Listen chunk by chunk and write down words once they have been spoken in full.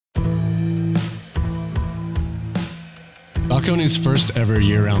Balcones' first ever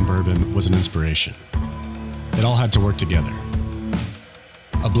year-round bourbon was an inspiration. It all had to work together.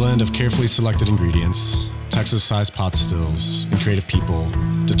 A blend of carefully selected ingredients, Texas-sized pot stills, and creative people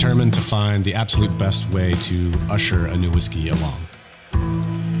determined to find the absolute best way to usher a new whiskey along.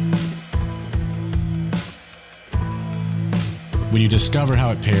 When you discover how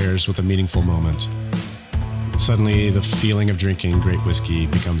it pairs with a meaningful moment, suddenly the feeling of drinking great whiskey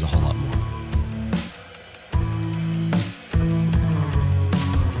becomes a whole lot more.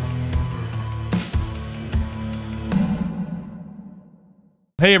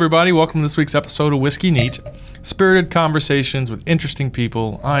 Hey everybody, welcome to this week's episode of Whiskey Neat, spirited conversations with interesting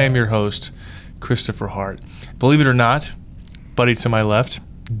people. I am your host, Kristopher Hart. Believe it or not, buddy to my left,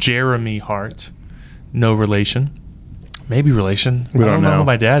 Jeremy Hart, no relation, maybe relation. We don't know who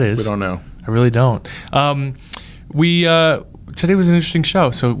my dad is. We don't know. I really don't. Today was an interesting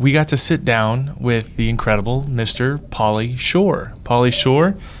show, so we got to sit down with the incredible Mr. Pauly Shore. Pauly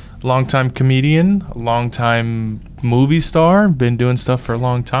Shore, longtime comedian, longtime movie star, been doing stuff for a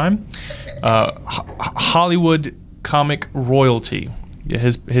long time. Hollywood comic royalty. Yeah,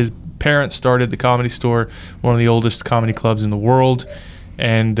 his parents started the Comedy Store, one of the oldest comedy clubs in the world.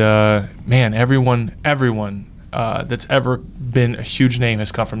 And man, everyone that's ever been a huge name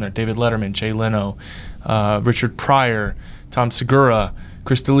has come from there. David Letterman, Jay Leno, Richard Pryor, Tom Segura,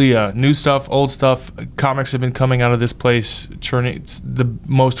 Chris D'Elia, new stuff, old stuff. Comics have been coming out of this place. It's the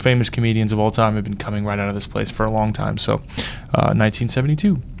most famous comedians of all time have been coming right out of this place for a long time. So,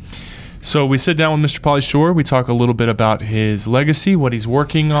 1972. So we sit down with Mr. Pauly Shore. We talk a little bit about his legacy, what he's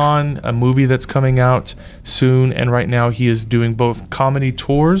working on, a movie that's coming out soon, and right now he is doing both comedy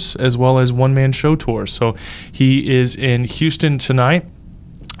tours as well as one-man show tours. So he is in Houston tonight,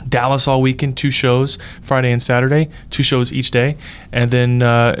 Dallas all weekend, 2 shows, Friday and Saturday, 2 shows each day, and then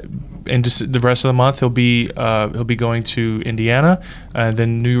and just the rest of the month he'll be going to Indiana, and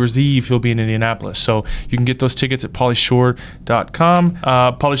then New Year's Eve he'll be in Indianapolis. So you can get those tickets at paulyshore.com.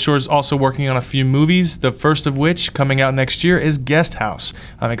 Pauly Shore is also working on a few movies, the first of which coming out next year is Guest House.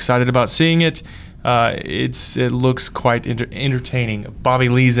 I'm excited about seeing it. It looks quite entertaining. Bobby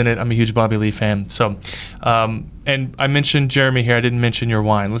Lee's in it. I'm a huge Bobby Lee fan. So, and I mentioned Jeremy here. I didn't mention your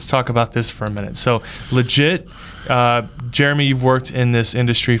wine. Let's talk about this for a minute. So, legit, Jeremy, you've worked in this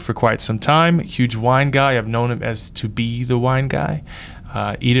industry for quite some time. Huge wine guy. I've known him as to be the wine guy.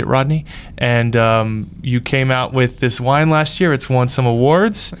 Eat it, Rodney. And you came out with this wine last year. It's won some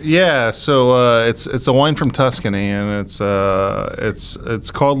awards. Yeah, so it's a wine from Tuscany, and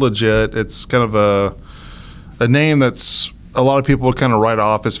it's called Legit. It's kind of a name that's a lot of people kind of write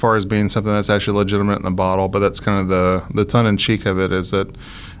off as far as being something that's actually legitimate in the bottle. But that's kind of the tongue in cheek of it, is that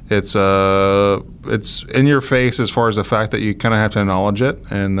it's in your face as far as the fact that you kind of have to acknowledge it,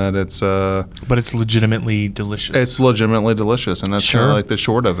 and that it's but it's legitimately delicious. It's legitimately delicious, and that's sure. kind of like the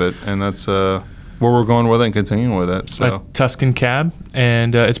short of it, and that's where we're going with it and continuing with it. So a Tuscan Cab,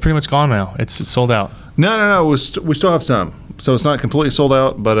 and it's pretty much gone now. It's sold out. No. We still have some. So it's not completely sold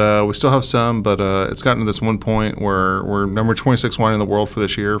out, but we still have some. But it's gotten to this one point where we're number 26 wine in the world for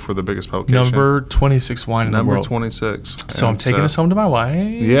this year for the biggest publication. Number 26 wine in the world. Number 26. So I'm taking this home to my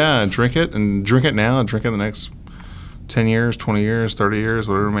wife. Yeah, drink it now, and drink it in the next 10 years, 20 years, 30 years,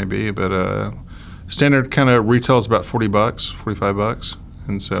 whatever it may be. But standard kind of retails about $40, $45.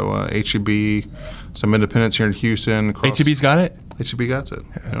 And so HEB, some independents here in Houston. HEB's got it? HEB got it,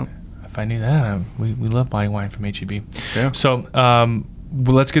 yeah. If I knew that, we love buying wine from HEB. Yeah. So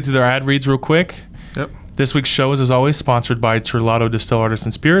let's get to their ad reads real quick. Yep. This week's show is, as always, sponsored by Terlato Distell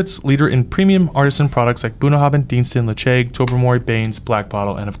Artisan Spirits, leader in premium artisan products like Bunnahabhain, Deanston, Ledaig, Tobermory, Bains, Black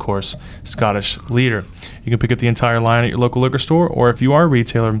Bottle, and, of course, Scottish Leader. You can pick up the entire line at your local liquor store, or if you are a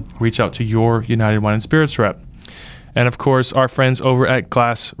retailer, reach out to your United Wine and Spirits rep. And, of course, our friends over at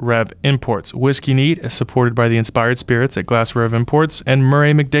Glass Rev Imports. Whiskey Neat is supported by the Inspired Spirits at Glass Rev Imports and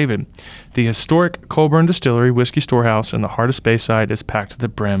Murray McDavid. The historic Colburn Distillery Whiskey Storehouse in the heart of Speyside is packed to the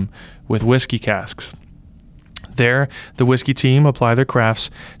brim with whiskey casks. There, the whiskey team apply their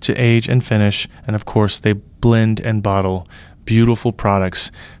crafts to age and finish, and, of course, they blend and bottle beautiful products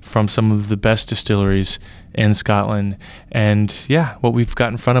from some of the best distilleries in Scotland. And yeah, what we've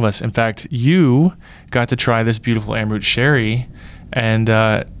got in front of us. In fact, you got to try this beautiful Amroot sherry, and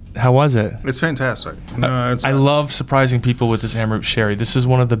how was it? It's fantastic. I love surprising people with this Amroot sherry. This is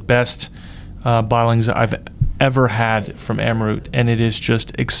one of the best bottlings that I've ever had from Amroot, and it is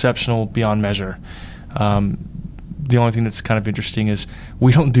just exceptional beyond measure. The only thing that's kind of interesting is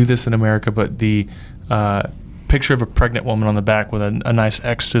we don't do this in America, but the picture of a pregnant woman on the back with a nice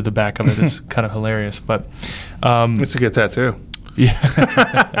X through the back of it is kind of hilarious. But it's a good tattoo. Yeah.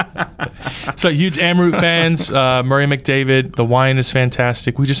 So huge Amroot fans, Murray McDavid. The wine is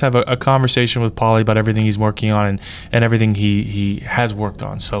fantastic. We just have a conversation with Pauly about everything he's working on and everything he has worked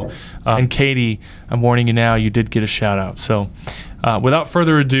on. So, and Katie, I'm warning you now, you did get a shout out. So without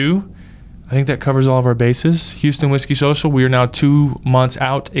further ado, I think that covers all of our bases. Houston Whiskey Social, we are now 2 months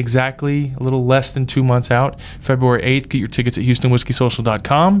out exactly, a little less than 2 months out. February 8th, get your tickets at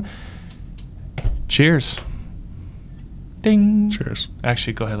HoustonWhiskeySocial.com. Cheers. Ding. Cheers.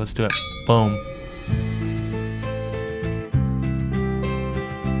 Actually, go ahead, let's do it. Boom.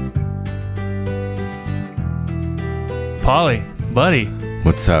 Pauly, buddy.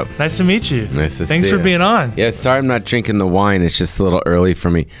 What's up? Nice to meet you. Nice to see you. Thanks for being on. Yeah, sorry I'm not drinking the wine. It's just a little early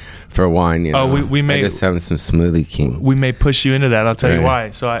for me for wine. You know? we may I'm just having some Smoothie King. We may push you into that. I'll tell you Right. why.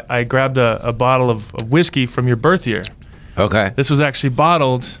 So I grabbed a bottle of whiskey from your birth year. Okay. This was actually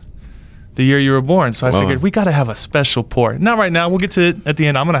bottled the year you were born. So I Wow. figured we got to have a special pour. Not right now. We'll get to it at the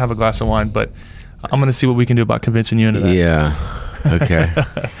end. I'm going to have a glass of wine, but I'm going to see what we can do about convincing you into that. Yeah. Okay.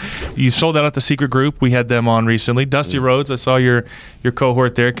 You sold out at the Secret Group. We had them on recently. Dusty Rhodes. I saw your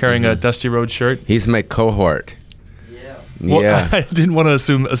cohort there carrying a Dusty Rhodes shirt. He's my cohort. Well, Yeah. I didn't want to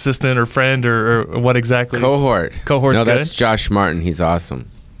assume assistant or friend or what exactly. Cohort. Cohort's No, good? that's Josh Martin. He's awesome.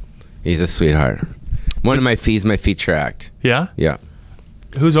 He's a sweetheart. One of my fees, my feature act. Yeah? Yeah.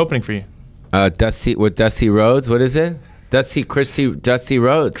 Who's opening for you? Dusty Rhodes. What is it? Dusty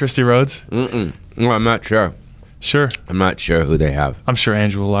Rhodes. Christy Rhodes? No, I'm not sure. Sure. I'm not sure who they have. I'm sure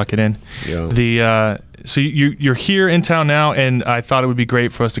Andrew will lock it in. Yeah. So you're here in town now, and I thought it would be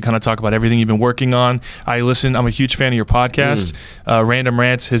great for us to kind of talk about everything you've been working on. I'm a huge fan of your podcast. Random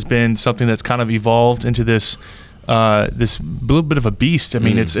Rants has been something that's kind of evolved into this little bit of a beast. I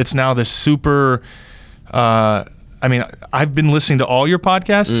mean, it's now this super. I've been listening to all your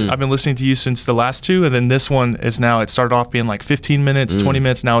podcasts. I've been listening to you since the last two, and then this one is now. It started off being like 15 minutes, 20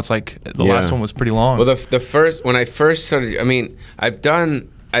 minutes. Now it's like the last one was pretty long. Well, the first when I first started, I mean, I've done.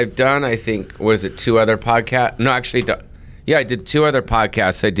 I think two other podcasts. No, actually, I did two other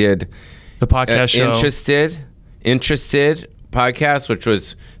podcasts. I did the podcast show, Interested podcast, which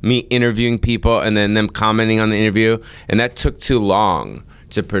was me interviewing people and then them commenting on the interview, and that took too long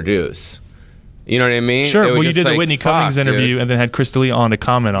to produce. You know what I mean? Sure. Well, you did the Whitney Cummings interview and then had Chris D'Elia on to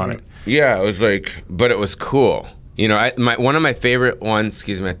comment on it. Yeah, it was like, but it was cool. You know, one of my favorite ones.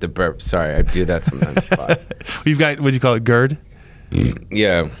 Excuse me, I have to burp. Sorry, I do that sometimes. You've got, what do you call it, GERD?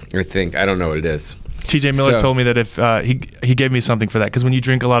 Yeah, I don't know what it is. TJ Miller told me that if he gave me something for that, because when you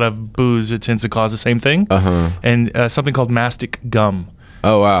drink a lot of booze, it tends to cause the same thing. And something called mastic gum.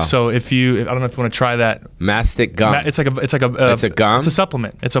 Oh wow! So I don't know if you want to try that. Mastic gum. It's a gum. It's a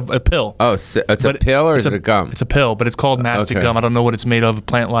supplement. It's a pill. Oh, it's a pill or is it a gum? It's a pill, but it's called mastic gum. I don't know what it's made of,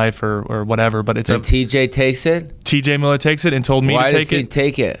 plant life or whatever. But it's TJ takes it. TJ Miller takes it and told me to take it. Why does he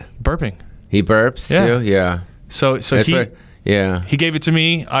take it? Burping. He burps too. Yeah. So he gave it to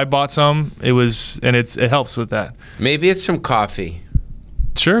me. I bought some. It helps with that. Maybe it's from coffee.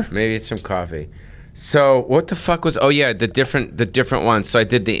 Sure. Maybe it's from coffee. So what the fuck was? Oh yeah, the different ones. So I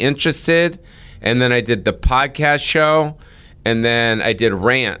did the Interested, and then I did the podcast show, and then I did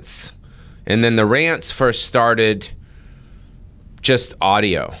Rants, and then the Rants first started just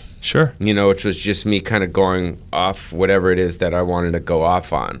audio. Sure. You know, which was just me kind of going off whatever it is that I wanted to go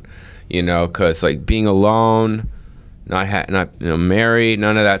off on. You know, because like being alone, not married,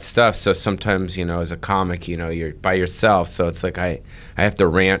 none of that stuff. So sometimes, you know, as a comic, you know, you're by yourself. So it's like I have to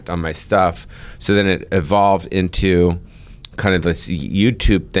rant on my stuff. So then it evolved into kind of this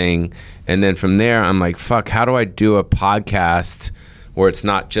YouTube thing. And then from there, I'm like, fuck, how do I do a podcast where it's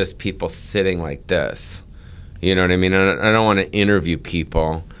not just people sitting like this? You know what I mean? I don't want to interview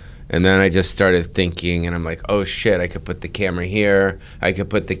people. And then I just started thinking, and I'm like, oh shit, I could put the camera here. I could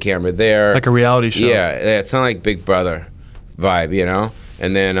put the camera there. Like a reality show. Yeah, it's not like Big Brother vibe, you know?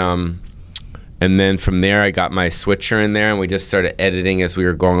 And then from there, I got my switcher in there, and we just started editing as we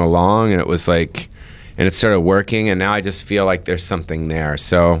were going along, and it was like, and it started working, and now I just feel like there's something there.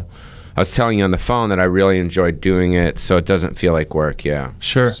 So I was telling you on the phone that I really enjoyed doing it, so it doesn't feel like work. Yeah.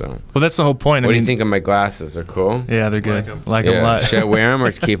 Sure. So. Well, that's the whole point. What do you think of my glasses? They're cool. Yeah, they're good. Like them a lot. Should I wear them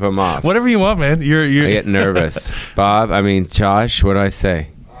or keep them off? Whatever you want, man. You're. I get nervous. Josh, what do I say?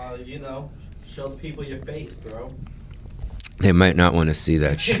 Show the people your face, bro. They might not want to see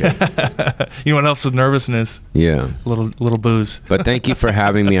that shit. You know what helps with nervousness? Yeah. Little booze. But thank you for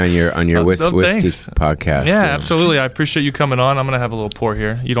having me on your whiskey podcast. Yeah, absolutely. I appreciate you coming on. I'm gonna have a little pour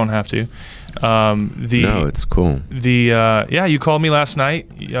here. You don't have to. No, it's cool. You called me last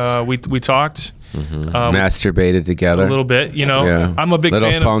night. We talked. Masturbated together a little bit. You know, yeah. I'm a big fan.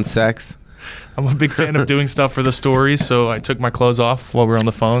 Little phone sex. I'm a big fan of doing stuff for the stories, so I took my clothes off while we were on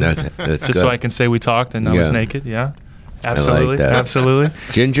the phone. That's just good. so I can say we talked and I was naked. Yeah, absolutely, that. absolutely.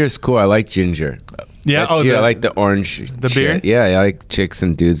 Ginger's cool. I like ginger. Yeah, I like the orange. The beer? Yeah, I like chicks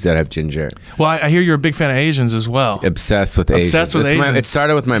and dudes that have ginger. Well, I hear you're a big fan of Asians as well. Obsessed with Asians. Obsessed with Asians. It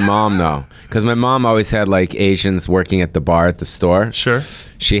started with my mom though, because my mom always had like Asians working at the bar at the store. Sure.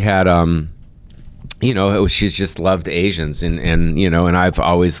 She had you know, she's just loved Asians, and you know, and I've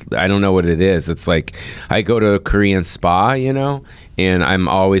always, I don't know what it is. It's like I go to a Korean spa, you know, and I'm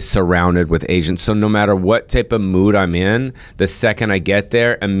always surrounded with Asians. So no matter what type of mood I'm in, the second I get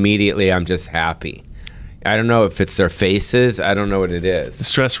there, immediately I'm just happy. I don't know if it's their faces. I don't know what it is.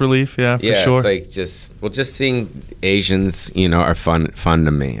 Stress relief, yeah, for sure. It's like just seeing Asians, you know, are fun to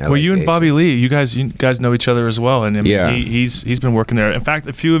me. Well, you and Bobby Lee, you guys know each other as well, and I mean, yeah. he's been working there. In fact,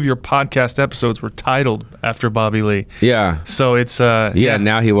 a few of your podcast episodes were titled after BobbyLee. Yeah. So it's yeah.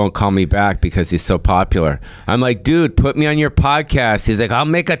 Now he won't call me back because he's so popular. I'm like, dude, put me on your podcast. He's like, I'll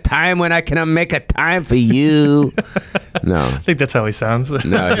make a time when I can make a time for you. No, I think that's how he sounds.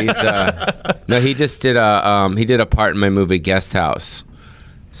 No, he just did he did a part in my movie Guest House.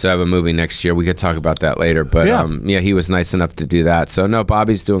 So I have a movie next year. We could talk about that later. But yeah, he was nice enough to do that. So no,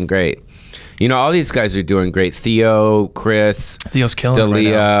 Bobby's doing great. You know, all these guys are doing great. Theo, Chris, Theo's killing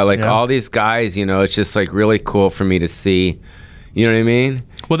Dalia, it right now. all these guys, you know, it's just like really cool for me to see. You know what I mean?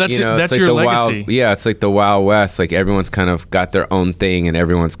 Well, that's you know, that's like your the legacy. It's like the Wild West. Like everyone's kind of got their own thing, and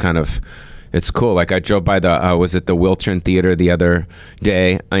everyone's kind of, it's cool. Like I drove by the was it the Wiltern Theater the other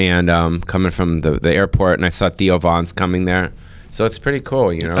day, and coming from the airport, and I saw Theo Vaughn's coming there. So it's pretty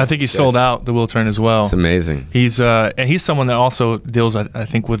cool, you know. I think he sold out the Wiltern as well. It's amazing. He's and he's someone that also deals, I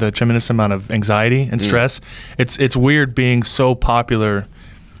think, with a tremendous amount of anxiety and stress. It's weird being so popular,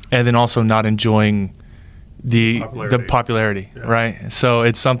 and then also not enjoying the popularity, right? So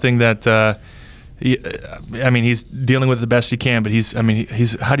it's something that. I mean, he's dealing with it the best he can, but he's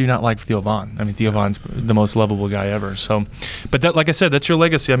how do you not like Theo Vaughn? I mean, Theo Vaughn's the most lovable guy ever. So, but that, like I said, that's your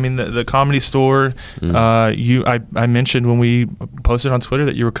legacy. I mean, the Comedy Store, I mentioned when we posted on Twitter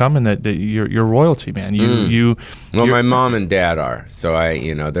that you were coming, that you're royalty, man. Well, my mom and dad are, so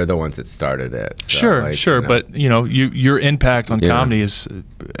you know, they're the ones that started it. So sure, you know. But you know, your impact on comedy is,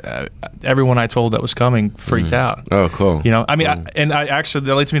 everyone I told that was coming freaked out. Oh, cool. You know, I mean, actually,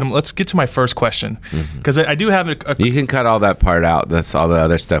 that leads me to, let's get to my first question. Because I do have you can cut all that part out. That's all the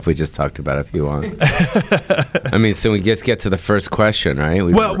other stuff we just talked about if you want. I mean, so we just get to the first question, right?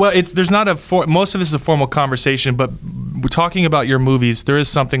 There's not most of this is a formal conversation, but we're talking about your movies. There is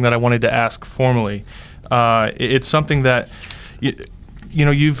something that I wanted to ask formally. It's something that you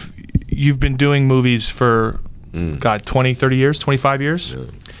know, you've been doing movies for 20, 30 years, 25 years. Yeah.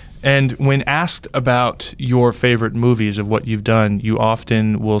 And when asked about your favorite movies of what you've done, you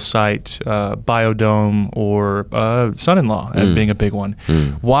often will cite Biodome or Son-in-Law as being a big one.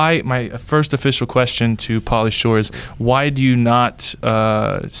 Why? My first official question to Pauly Shore is, why do you not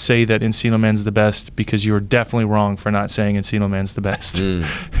say that Encino Man's the best? Because you were definitely wrong for not saying Encino Man's the best.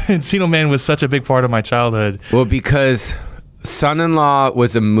 Encino Man was such a big part of my childhood. Well, because Son-in-Law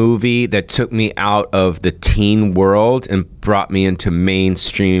was a movie that took me out of the teen world and brought me into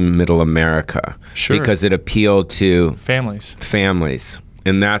mainstream middle America. Sure. Because it appealed to families.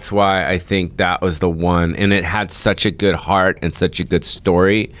 And that's why I think that was the one. And it had such a good heart and such a good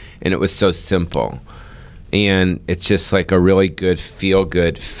story. And it was so simple. And it's just like a really good,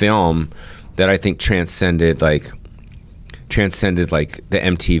 feel-good film that I think transcended like the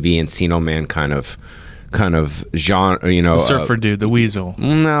MTV Encino Man kind of genre, you know. The surfer dude, the weasel.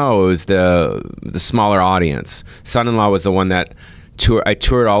 No, it was the smaller audience. Son-in-Law was the one that I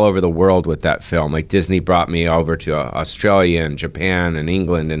toured all over the world with that film. Like Disney brought me over to Australia and Japan and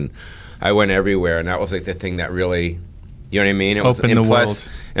England, and I went everywhere. And that was like the thing that really, you know what I mean? It opened the world.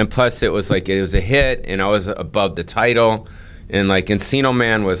 And plus, it was like it was a hit, and I was above the title. And like Encino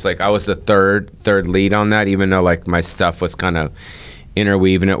Man was like I was the third lead on that, even though like my stuff was kind of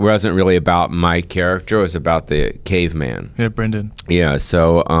interweaving. It wasn't really about my character, it was about the caveman. Yeah, Brendan. Yeah,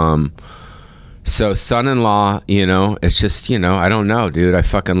 so Son-in-Law, you know, it's just, you know, I don't know, dude. I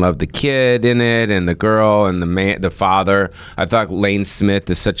fucking love the kid in it and the girl and the father. I thought Lane Smith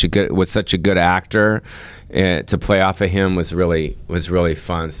was such a good actor. To play off of him was really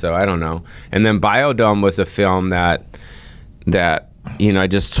fun. So I don't know. And then Biodome was a film that you know, I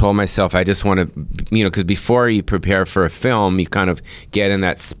just told myself I just want to, you know, because before you prepare for a film, you kind of get in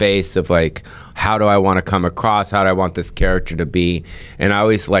that space of like, how do I want to come across? How do I want this character to be? And I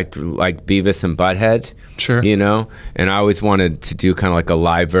always liked like Beavis and Butthead, sure, you know, and I always wanted to do kind of like a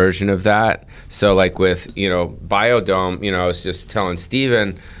live version of that. So like with, you know, Biodome, you know, I was just telling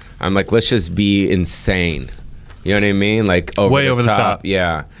Steven, I'm like, let's just be insane. You know what I mean? Like way over the top.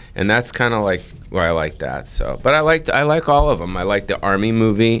 Yeah, and that's kind of like why I like that. So, but I like all of them. I like the Army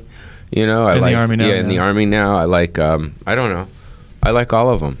movie. You know, I like in the Army now. I like I don't know. I like all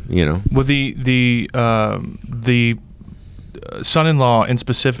of them. You know. Well, the son-in-law in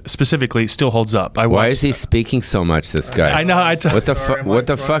specifically still holds up. Why is he speaking so much, this guy? I know. What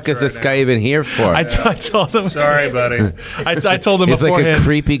the fuck is this guy even here for? I told him. Sorry, buddy. I told him He's beforehand. like a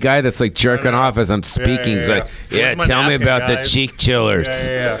creepy guy that's like jerking off as I'm speaking. He's like, yeah, tell me about the cheek chillers.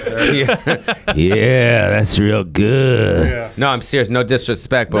 Yeah, that's real good. Yeah. No, I'm serious. No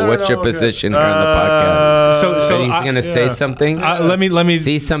disrespect, but what's your position here on the podcast? So he's gonna say something. Let me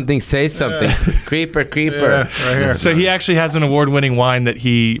see something. Say something. Creeper. Right here. So he actually has an award-winning wine that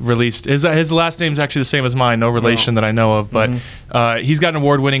he released. His last name's actually the same as mine, no relation that I know of, but he's got an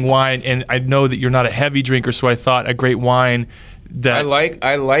award-winning wine, and I know that you're not a heavy drinker, so I thought a great wine that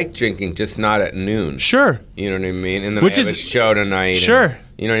I like drinking, just not at noon. Sure. You know what I mean? And then I have a show tonight. Sure. And,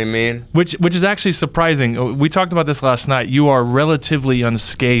 you know what I mean? Which is actually surprising. We talked about this last night. You are relatively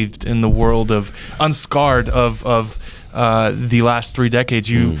unscathed in the world of unscarred of the last 3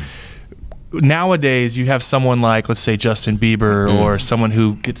 decades. Nowadays, you have someone like, let's say, Justin Bieber or someone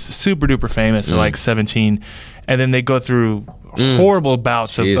who gets super duper famous at like 17, and then they go through horrible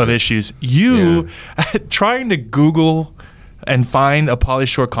bouts of issues. You trying to Google and find a Pauly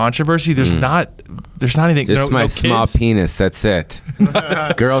Shore controversy, there's not anything. Just my small penis, that's it.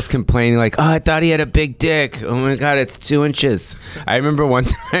 Girls complaining like, oh, I thought he had a big dick. Oh my God, it's 2 inches. I remember one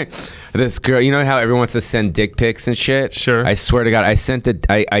time, this girl, you know how everyone wants to send dick pics and shit? Sure. I swear to God, I sent it,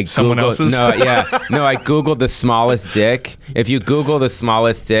 I Someone Googled, else's? No, I Googled the smallest dick. If you Google the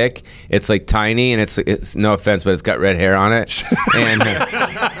smallest dick, it's like tiny, and it's no offense, but it's got red hair on it. And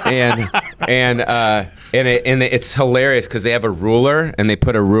it's hilarious because they have a ruler and they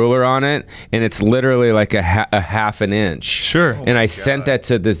put a ruler on it, and it's literally like a half an inch. Sure. And I sent that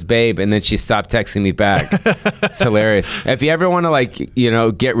to this babe, and then she stopped texting me back. It's hilarious. If you ever want to, like, you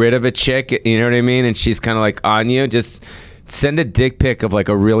know, get rid of a chick, you know what I mean, and she's kind of like on you, just send a dick pic of like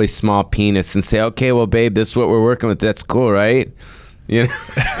a really small penis and say, okay, well, babe, this is what we're working with. That's cool, right? You know?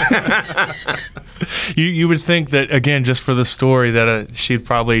 You would think that, again, just for the story, that she'd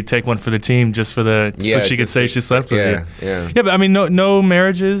probably take one for the team just for the so she could say she slept with you. Yeah. But I mean, no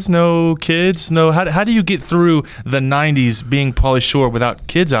marriages, no kids, no. How do you get through the '90s being Pauly Shore without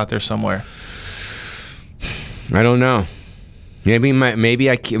kids out there somewhere? I don't know. Maybe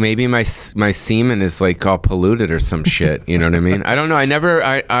my semen is like all polluted or some shit. You know what I mean? I don't know. I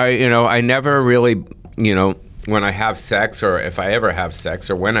never really, you know, when I have sex, or if I ever have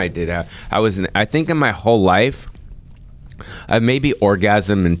sex, or when I did have, I think in my whole life, I've maybe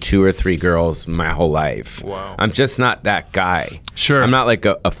orgasmed in 2 or 3 girls my whole life. Wow. I'm just not that guy. Sure. I'm not like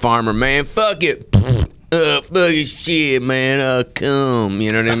a farmer, man. Fuck it. Fucking shit, man. Come. You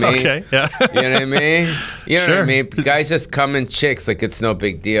know what I mean? Okay. Yeah. You know what I mean? You know Sure. what I mean? Guys just come in chicks like it's no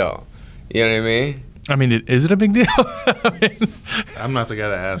big deal. You know what I mean? I mean, is it a big deal? I'm not the guy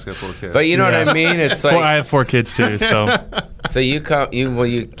to ask. I have 4 kids. But you know what I mean? It's like I have 4 kids too, so so you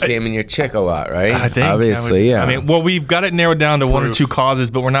came in your chick a lot, right? I think obviously, yeah. I mean, well, we've got it narrowed down to 1 or 2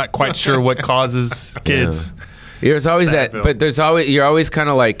 causes, but we're not quite sure what causes kids. There's always that, but you're always kind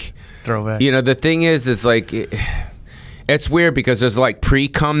of like Throwback. You know, the thing is like it's weird because there's like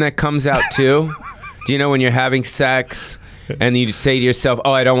pre-cum that comes out too. Do you know when you're having sex and you say to yourself,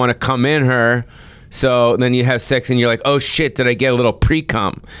 "Oh, I don't want to come in her." So then you have sex and you're like, oh shit, did I get a little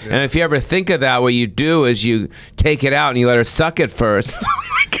pre-cum? Yeah. And if you ever think of that, what you do is you take it out and you let her suck it first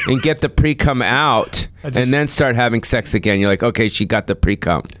and get the pre-cum out and then start having sex again. You're like, okay, she got the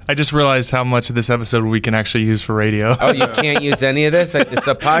pre-cum. I just realized how much of this episode we can actually use for radio. Oh, you can't use any of this? It's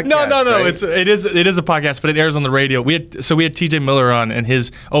a podcast. No. Right? It is a podcast, but it airs on the radio. We had TJ Miller on, and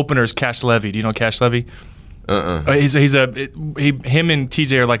his opener is Cash Levy. Do you know Cash Levy? Him and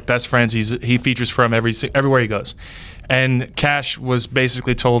TJ are like best friends. He features for him everywhere he goes, and Cash was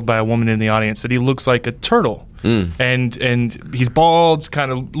basically told by a woman in the audience that he looks like a turtle, and he's bald,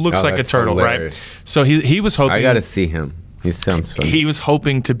 kind of looks like a turtle, hilarious. Right? So he was hoping. I got to see him. He sounds fun. He was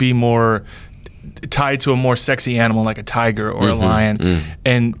hoping to be more tied to a more sexy animal like a tiger or a lion,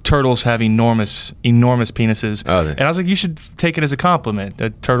 and turtles have enormous penises. And I was like, you should take it as a compliment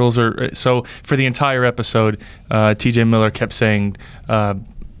that turtles are. So for the entire episode, TJ Miller kept saying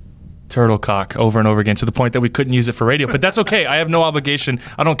turtle cock over and over again, to the point that we couldn't use it for radio, but that's okay. I have no obligation.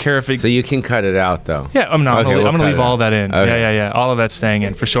 I don't care if it. So you can cut it out though. Yeah, I'm gonna leave all that in. Okay. Yeah. All of that's staying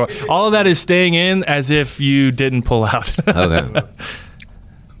in for sure. All of that is staying in as if you didn't pull out. Okay.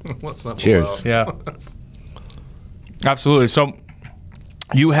 What's not Cheers. Yeah. Absolutely. So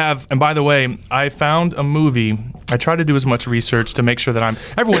You have, and by the way, I found a movie. I try to do as much research to make sure that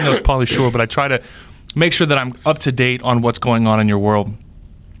everyone knows Pauly Shore, but I try to make sure that I'm up to date on what's going on in your world.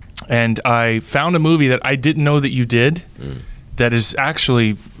 And I found a movie that I didn't know that you did that is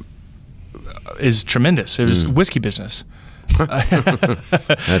actually is tremendous. It was Whiskey Business.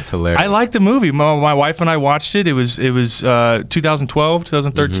 That's hilarious. I liked the movie. My wife and I watched it. It was 2012,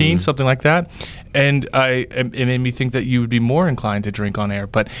 2013, something like that. And it made me think that you would be more inclined to drink on air.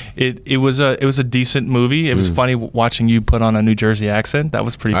 But it was a decent movie. It was funny watching you put on a New Jersey accent. That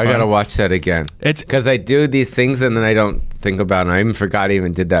was pretty fun. I gotta watch that again. It's because I do these things and then I don't think about it. I even forgot I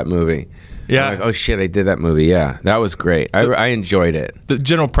even did that movie. Yeah. I'm like, oh shit, I did that movie. Yeah, that was great. I enjoyed it. The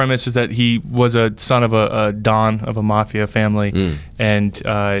general premise is that he was a son of a don of a mafia family,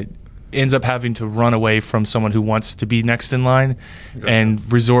 and ends up having to run away from someone who wants to be next in line, and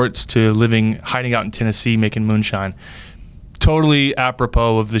resorts to hiding out in Tennessee, making moonshine. Totally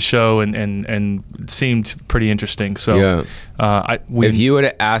apropos of the show, and seemed pretty interesting. So, yeah. If you would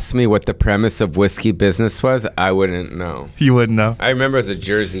have asked me what the premise of Whiskey Business was, I wouldn't know. You wouldn't know. I remember as a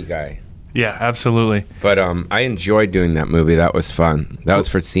Jersey guy. Yeah, absolutely. But I enjoyed doing that movie. That was fun. That was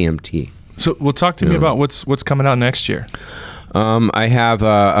for CMT. So, talk to me about what's coming out next year. I have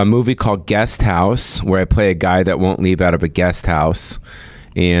a movie called Guest House, where I play a guy that won't leave out of a guest house,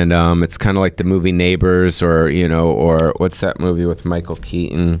 and it's kind of like the movie Neighbors, or what's that movie with Michael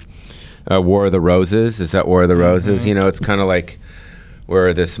Keaton, War of the Roses? Is that War of the Roses? It's kind of like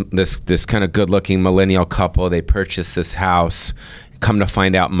where this kind of good-looking millennial couple, they purchase this house. Come to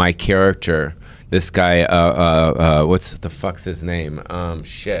find out, my character, this guy, what's the fuck's his name?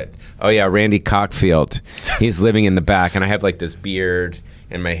 Shit. Oh yeah, Randy Cockfield. He's living in the back, and I have like this beard,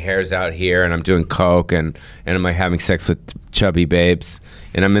 and my hair's out here, and I'm doing coke, and I'm like having sex with chubby babes,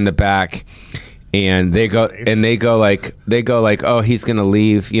 and I'm in the back, and they go like, oh, he's gonna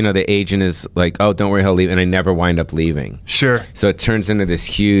leave. The agent is like, oh, don't worry, he'll leave, and I never wind up leaving. Sure. So it turns into this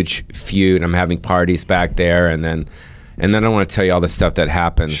huge feud. I'm having parties back there, and then I don't want to tell you all the stuff that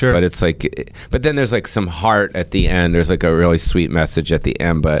happens, sure. But it's like, but then there's like some heart at the end. There's like a really sweet message at the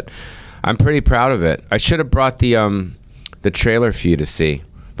end, but I'm pretty proud of it. I should have brought the trailer for you to see,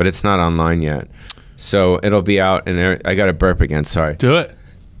 but it's not online yet. So it'll be out, and I got to burp again. Sorry. Do it.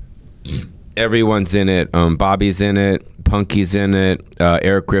 Everyone's in it. Bobby's in it. Punky's in it.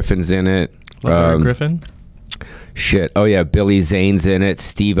 Eric Griffin's in it. Love Eric Griffin. Shit. Oh yeah, Billy Zane's in it.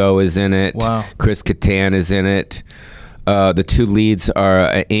 Steve-O is in it. Wow. Chris Kattan is in it. The two leads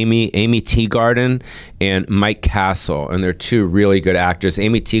are Amy Teagarden and Mike Castle, and they're two really good actors.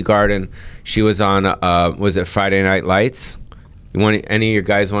 Amy Teagarden, she was on was it Friday Night Lights? Any of your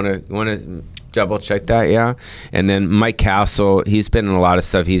guys want to double check that? Yeah. And then Mike Castle, he's been in a lot of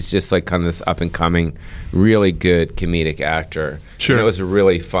stuff. He's just like kind of this up and coming, really good comedic actor. Sure. And it was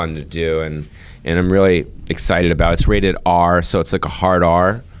really fun to do, and I'm really excited about it. It's rated R, so it's like a hard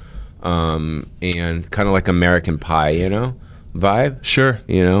R. And kind of like American Pie, vibe. Sure.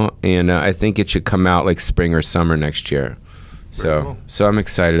 And I think it should come out like spring or summer next year. So I'm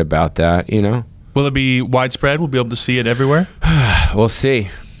excited about that, Will it be widespread? We'll be able to see it everywhere? We'll see.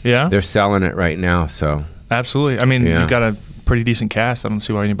 Yeah? They're selling it right now, so. Absolutely. I mean, you've got a pretty decent cast. I don't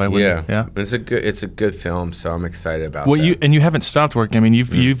see why anybody wouldn't. Yeah. It's a good film, so I'm excited about that. And you haven't stopped working. I mean,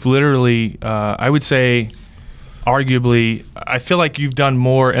 you've literally, I would say, arguably, I feel like you've done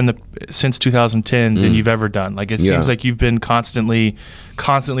more since 2010 than you've ever done. Like, it seems like you've been constantly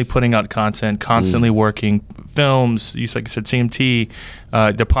putting out content, constantly working films. Like you said, CMT,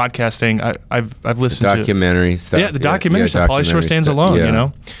 the podcasting. I've listened to documentary stuff. Yeah, the documentary stuff. Pauly Shore Stands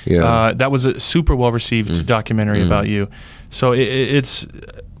Alone. Yeah. That was a super well received documentary about you. So it's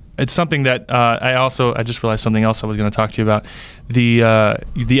something that I just realized something else I was going to talk to you about.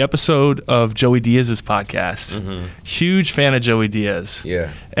 The episode of Joey Diaz's podcast. Huge fan of Joey Diaz.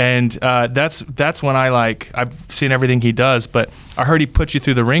 Yeah. And that's when I've seen everything he does, but I heard he put you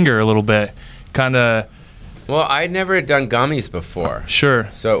through the ringer a little bit. Kind of. Well, I'd never done gummies before.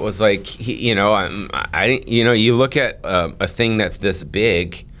 Sure. So it was like, you look at a thing that's this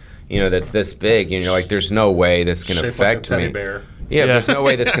big, and you're like, there's no way this can affect me. Bear. Yeah, there's no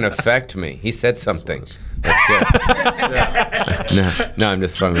way that's going to affect me. He said something. That's good. No, I'm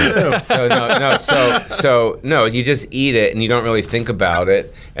just fucking with you. So you just eat it and you don't really think about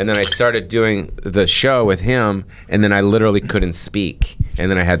it. And then I started doing the show with him, and then I literally couldn't speak,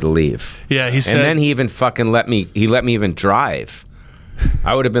 and then I had to leave. Yeah, he said. And then he even fucking let me even drive.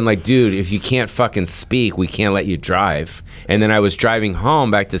 I would have been like, dude, if you can't fucking speak, we can't let you drive. And then I was driving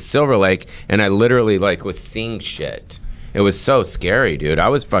home back to Silver Lake, and I literally was seeing shit. It was so scary, dude. I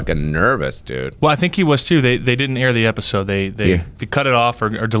was fucking nervous, dude. Well, I think he was too. They didn't air the episode. They cut it off or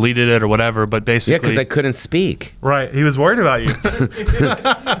deleted it or whatever. But basically, Yeah, because I couldn't speak. Right. He was worried about you.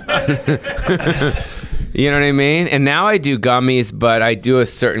 You know what I mean? And now I do gummies, but I do a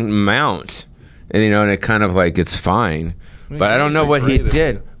certain amount. And, and it kind of like, it's fine. But I don't know what he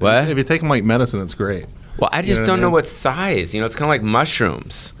did. What? If you take them like medicine, it's great. Well, I just don't know what size. It's kind of like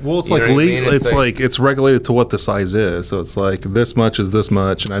mushrooms. Well, it's like legal. It's like it's regulated to what the size is. So it's like this much is this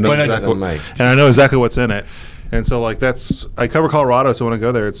much, and I know exactly what's in it. And so like I cover Colorado, so when I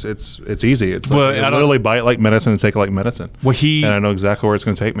go there, it's easy. It's like I literally buy it like medicine and take it like medicine. Well, and I know exactly where it's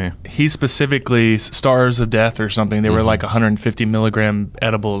going to take me. He specifically Stars of Death or something. They were like 150 milligram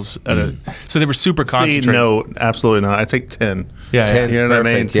edibles so they were super concentrated. No, absolutely not. I take 10. Yeah, 10's you know what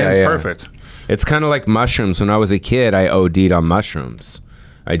I mean? 10's perfect. It's kind of like mushrooms. When I was a kid, I OD'd on mushrooms.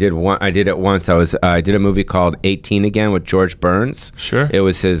 I did it once. I did a movie called 18 Again with George Burns. Sure. It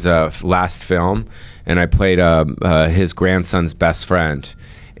was his last film, and I played his grandson's best friend.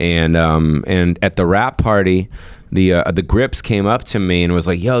 And at the rap party, the Grips came up to me and was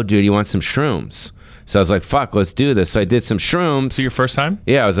like, "Yo, dude, you want some shrooms?" So I was like, "Fuck, let's do this." So I did some shrooms. So your first time?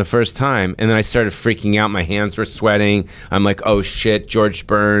 Yeah, it was the first time. And then I started freaking out. My hands were sweating. I'm like, oh shit, George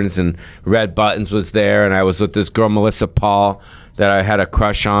Burns and Red Buttons was there. And I was with this girl, Melissa Paul, that I had a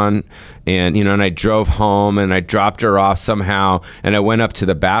crush on. And, and I drove home and I dropped her off somehow. And I went up to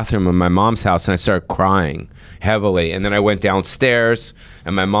the bathroom in my mom's house and I started crying heavily. And then I went downstairs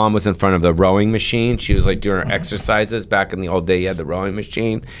and my mom was in front of the rowing machine. She was like doing her exercises. Back in the old day, you had the rowing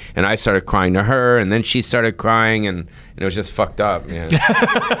machine. And I started crying to her, and then she started crying, and it was just fucked up, man.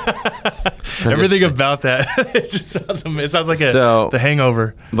 Everything about that, it just sounds amazing. It sounds like The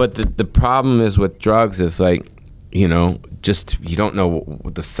Hangover. But the problem is with drugs is like, just you don't know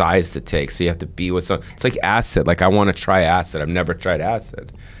what the size to take, so you have to be with some. It's like acid. Like I want to try acid. I've never tried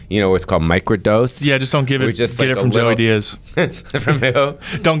acid. It's called microdose. Yeah, just don't get it from Joey Diaz. From who?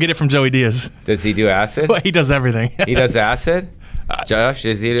 Don't get it from Joey Diaz. Does he do acid? Well, he does everything. He does acid? Josh,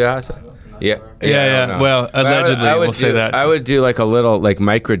 does he do acid? Yeah. Well, allegedly, we'll say that. I would do like a little like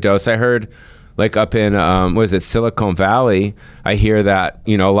microdose. I heard like up in Silicon Valley, I hear that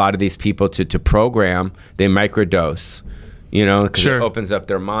a lot of these people to program, they microdose. Because Sure. It opens up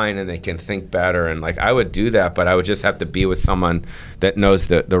their mind and they can think better. And like I would do that, but I would just have to be with someone that knows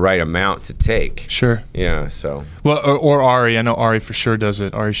the right amount to take. Sure. Yeah. So. Well, or Ari. I know Ari for sure does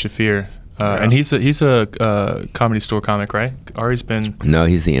it. Ari Shafir. And he's a Comedy Store comic, right? Ari's been. No,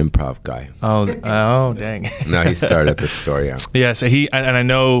 he's the improv guy. Oh, dang. No, he started the story. Yeah. Yeah. So I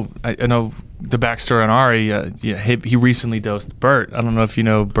know the backstory on Ari. He recently dosed Bert. I don't know if you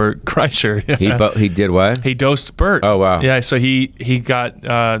know Bert Kreischer. He did what? He dosed Bert. Oh wow. Yeah. So he got.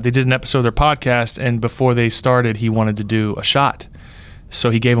 They did an episode of their podcast, and before they started, he wanted to do a shot,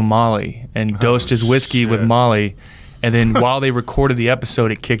 so he gave him Molly and dosed his whiskey with Molly, and then while they recorded the episode,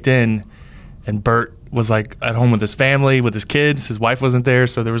 it kicked in. And Bert was like at home with his family, with his kids. His wife wasn't there,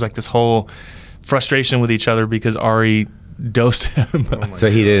 so there was like this whole frustration with each other because Ari dosed him.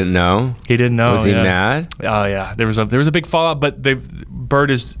 So he didn't know. He didn't know. Was he mad? Oh yeah, there was a big fallout. But Bert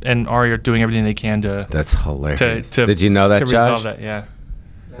and Ari are doing everything they can to. That's hilarious. To Did you know that, to Josh? resolve that, yeah.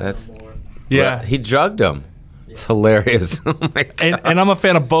 That's yeah. He drugged him. It's hilarious. Oh my God. And I'm a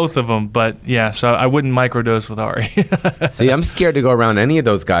fan of both of them, but yeah, so I wouldn't microdose with Ari. See, I'm scared to go around any of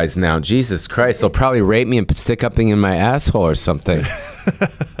those guys now. Jesus Christ, they'll probably rape me and stick something in my asshole or something.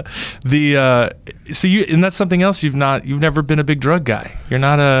 And that's something else you've never been a big drug guy. You're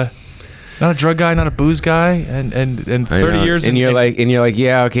not a drug guy, not a booze guy, and 30 years. And you're like,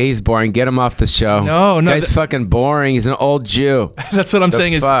 yeah, okay, he's boring. Get him off the show. No, guy's fucking boring. He's an old Jew. That's what I'm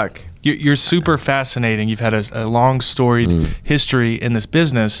saying. Fuck. You're super fascinating. You've had a long storied history in this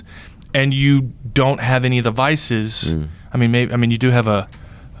business, and you don't have any of the vices. I mean, you do have a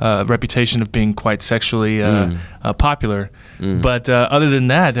reputation of being quite sexually popular, but other than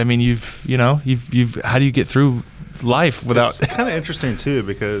that, I mean, you've how do you get through life without? It's kind of interesting too,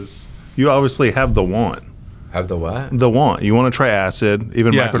 because you obviously have the want. Have the what? The want. You want to try acid,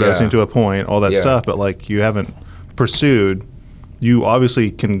 even microdosing to a point, all that stuff, but like you haven't pursued. You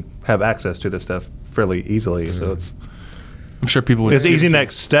obviously can have access to this stuff fairly easily, so it's. I'm sure people would. It's an easy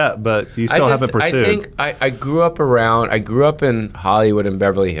next step, but you still haven't pursued. I think I grew up in Hollywood and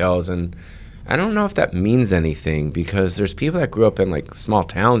Beverly Hills, and I don't know if that means anything, because there's people that grew up in like small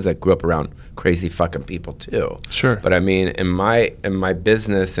towns that grew up around crazy fucking people too. Sure. But I mean, in my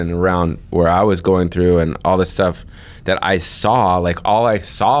business and around where I was going through and all the stuff that I saw, like all I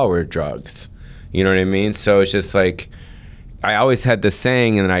saw were drugs. You know what I mean? So it's just like, I always had this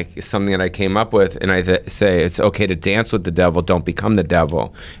saying, and something that I came up with, and I say it's okay to dance with the devil, don't become the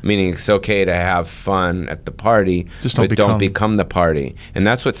devil. Meaning it's okay to have fun at the party, but don't become the party. And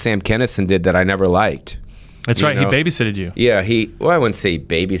that's what Sam Kinison did that I never liked. That's right. He babysitted you. Yeah, well, I wouldn't say he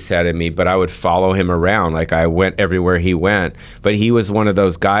babysatted me, but I would follow him around. Like I went everywhere he went. But he was one of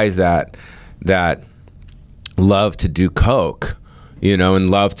those guys that loved to do coke, you know, and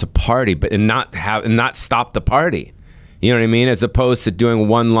loved to party, but not stop the party. You know what I mean? As opposed to doing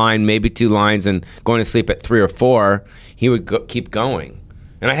one line, maybe 2 lines, and going to sleep at 3 or 4, he would keep going.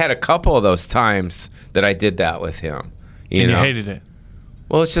 And I had a couple of those times that I did that with him. You hated it.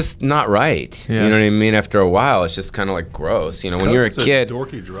 Well, it's just not right. Yeah. You know what I mean? After a while, it's just kind of like gross. You know, when you're a kid.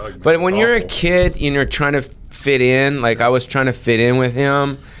 Dorky drug. But when you're a kid, you know, trying to fit in, like I was trying to fit in with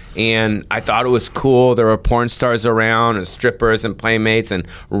him, and I thought it was cool. There were porn stars around, and strippers, and playmates, and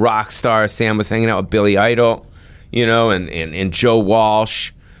rock stars. Sam was hanging out with Billy Idol, you know, and Joe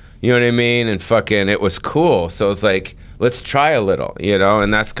Walsh. You know what I mean? And fucking, it was cool. So it was like, let's try a little, you know?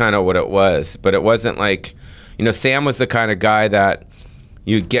 And that's kind of what it was. But it wasn't like, you know, Sam was the kind of guy that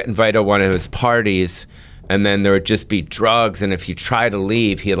you'd get invited to one of his parties, and then there would just be drugs, and if you try to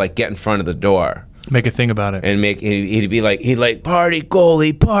leave, he'd like get in front of the door. Make a thing about it. And he'd be like, party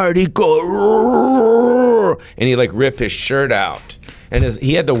goalie, and he'd like rip his shirt out. And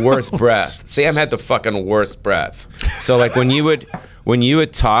he had the worst breath. Sam had the fucking worst breath. So like when you would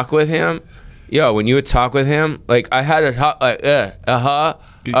talk with him, like I had it like and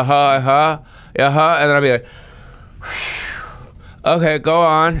then I'd be like, okay, go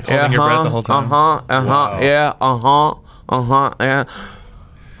on. Holding your breath the whole time. Wow. Yeah, yeah.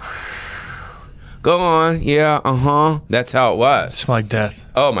 Go on, yeah, That's how it was. It's like death.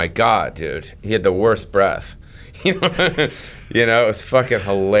 Oh my God, dude. He had the worst breath. You know, it was fucking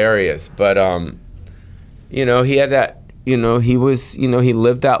hilarious. But you know, he had that, you know, he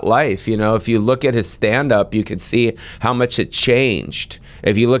lived that life. You know, if you look at his stand-up, you could see how much it changed.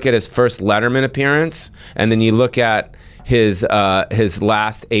 If you look at his first Letterman appearance, and then you look at his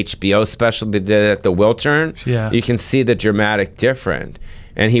last HBO special they did at the Wiltern, you can see the dramatic difference.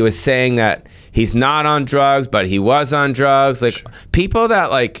 And he was saying that he's not on drugs, but he was on drugs. Like people that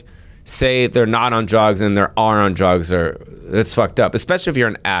like say they're not on drugs and they are on drugs, that's fucked up, especially if you're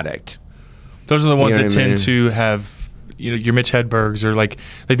an addict. Those are the ones that tend to have, you know, your Mitch Hedbergs, or like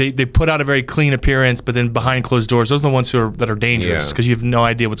they put out a very clean appearance, but then behind closed doors, those are the ones that are dangerous, because you have no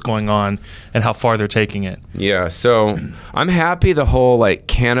idea what's going on and how far they're taking it. Yeah, so I'm happy the whole like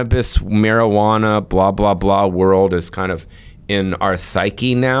cannabis, marijuana, blah, blah, blah world is kind of in our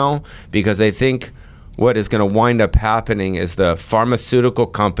psyche now, because I think what is going to wind up happening is the pharmaceutical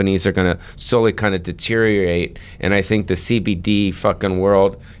companies are going to slowly kind of deteriorate, and I think the CBD fucking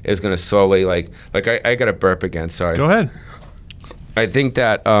world is going to slowly like I got to burp again, sorry. Go ahead. I think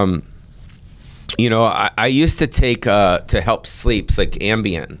that you know, I used to take to help sleeps like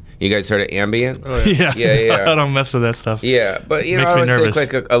Ambien. You guys heard of Ambien? Oh, yeah. Yeah. I don't mess with that stuff. Yeah, but you know, I always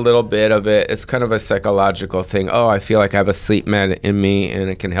take like a little bit of it. It's kind of a psychological thing. Oh, I feel like I have a sleep med in me, and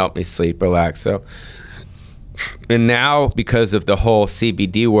it can help me sleep, relax. So, and now because of the whole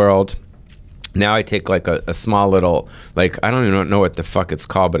CBD world, now I take like a small little, like I don't even know what the fuck it's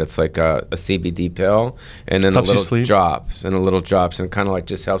called, but it's like a CBD pill, and then helps a little drops, and it kind of like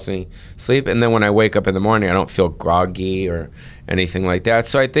just helps me sleep. And then when I wake up in the morning, I don't feel groggy or anything like that.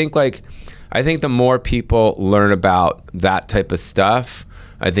 So I think the more people learn about that type of stuff,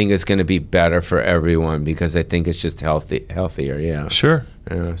 I think it's going to be better for everyone, because I think it's just healthier. Yeah. Sure.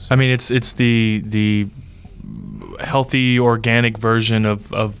 Yeah, so. I mean, it's the healthy organic version of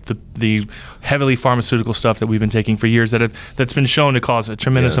the heavily pharmaceutical stuff that we've been taking for years that's been shown to cause a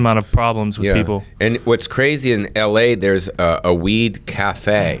tremendous amount of problems with people. And what's crazy, in LA, there's a weed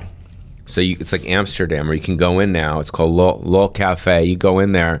cafe. So it's like Amsterdam, where you can go in now. It's called Lol Cafe. You go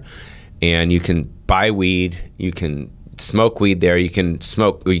in there, and you can buy weed. You can smoke weed there. You can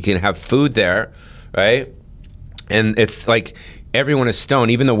have food there, right? And it's like everyone is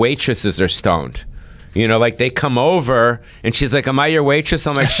stoned. Even the waitresses are stoned. You know, like they come over, and she's like, "Am I your waitress?"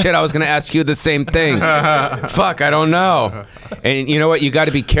 I'm like, "Shit, I was gonna ask you the same thing." Fuck, I don't know. And you know what? You got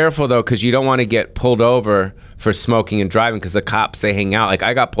to be careful though, because you don't want to get pulled over for smoking and driving, because the cops, they hang out. Like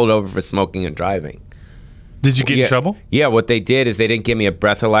I got pulled over for smoking and driving. Did you get in trouble? Yeah, what they did is they didn't give me a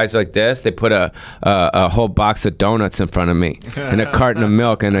breathalyzer like this. They put a whole box of donuts in front of me and a carton of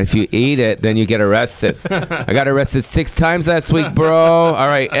milk, and if you eat it, then you get arrested. I got arrested 6 times last week, bro. All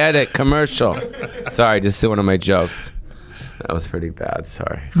right, edit, commercial. Sorry, just one of my jokes. That was pretty bad,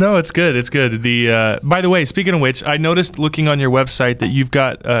 sorry. No, it's good, it's good. By the way, speaking of which, I noticed looking on your website that you've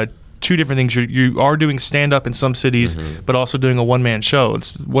got two different things. You are doing stand up in some cities, but also doing a one man show.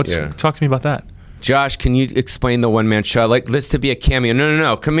 Talk to me about that. Josh, can you explain the one-man show? Like this to be a cameo.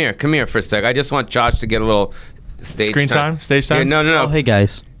 No. Come here for a sec. I just want Josh to get a little stage time. Stage time? Yeah, no. Oh, hey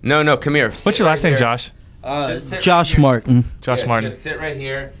guys. No, come here. What's your last name, Josh? Josh Martin. Josh Martin. Just sit right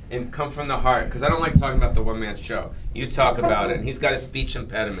here and come from the heart, because I don't like talking about the one-man show. You talk about it, and he's got a speech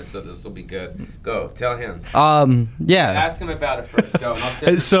impediment, so this will be good. Go, tell him. Yeah. Ask him about it first. Go. And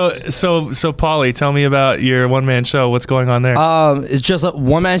I'll sit So Pauly, tell me about your one-man show. What's going on there? It's just a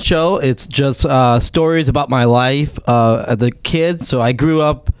one-man show. It's just stories about my life as a kid. So I grew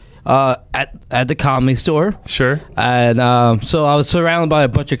up at the Comedy Store. Sure. And so I was surrounded by a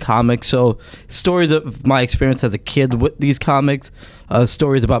bunch of comics. So stories of my experience as a kid with these comics,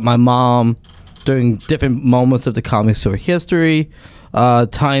 stories about my mom during different moments of the Comedy Store history,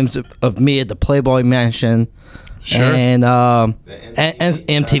 times of me at the Playboy Mansion, Sure. and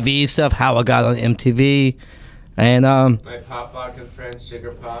MTV stuff, how I got on MTV. And my pop lock and friends,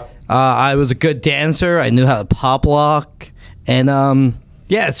 Sugar Pop. I was a good dancer. I knew how to pop lock. And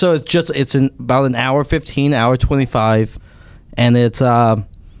yeah, so it's about an hour 15, hour 25, and it's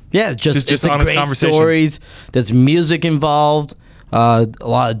just honest great conversation. stories. There's music involved, a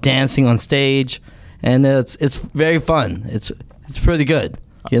lot of dancing on stage, and it's very fun. It's pretty good,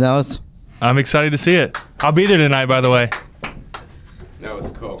 you know. I'm excited to see it. I'll be there tonight, by the way. That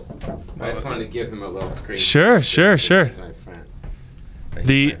was cool. I just wanted to give him a little screen. Sure. He's my friend.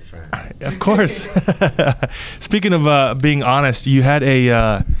 He's my friend. Of course. Speaking of being honest, you had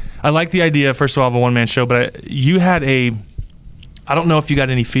I like the idea, first of all, of a one-man show, but you had I don't know if you got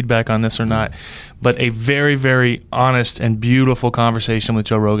any feedback on this or not, but a very, very honest and beautiful conversation with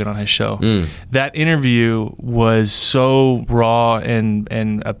Joe Rogan on his show. That interview was so raw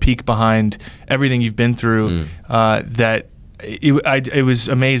and a peek behind everything you've been through that it was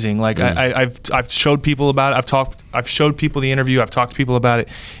amazing. Like I've showed people about it. I've showed people the interview. I've talked to people about it.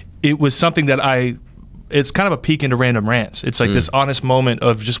 It was something that it's kind of a peek into Random Rants. It's like this honest moment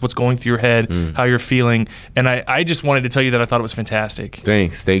of just what's going through your head, how you're feeling. And I just wanted to tell you that I thought it was fantastic.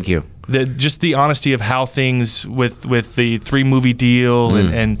 Thanks. Thank you. Just the honesty of how things with the 3-movie deal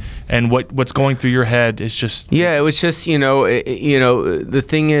and what's going through your head is just... Yeah, it was just, the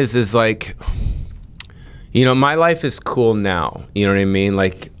thing is like, my life is cool now. You know what I mean?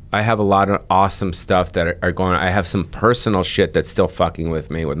 Like, I have a lot of awesome stuff that are going on. I have some personal shit that's still fucking with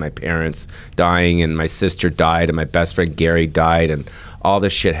me, with my parents dying, and my sister died, and my best friend Gary died, and all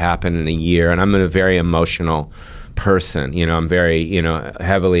this shit happened in a year. And I'm a very emotional person. I'm very,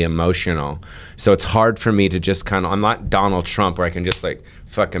 heavily emotional. So it's hard for me to just I'm not Donald Trump where I can just like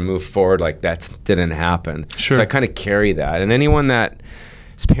fucking move forward like that didn't happen. Sure. So I kind of carry that. And anyone that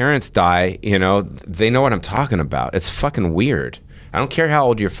his parents die, they know what I'm talking about. It's fucking weird. I don't care how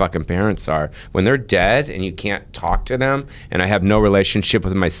old your fucking parents are. When they're dead and you can't talk to them, and I have no relationship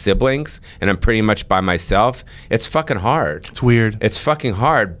with my siblings, and I'm pretty much by myself, it's fucking hard. It's weird. It's fucking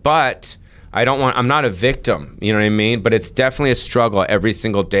hard, but I'm not a victim, you know what I mean? But it's definitely a struggle every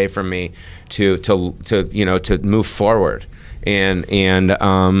single day for me to move forward. And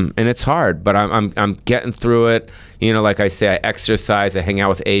it's hard, but I'm getting through it. Like I say, I exercise, I hang out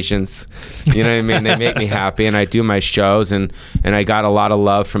with Asians. You know what I mean? They make me happy, and I do my shows, and I got a lot of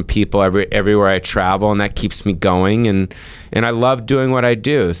love from people everywhere I travel, and that keeps me going. And I love doing what I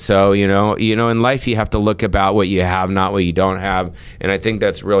do. So in life you have to look about what you have, not what you don't have, and I think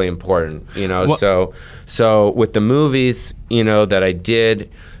that's really important. So with the movies, that I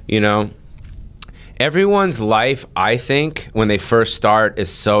did, everyone's life, I think, when they first start is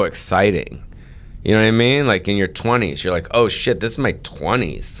so exciting. You know what I mean? Like in your 20s, you're like, oh shit, this is my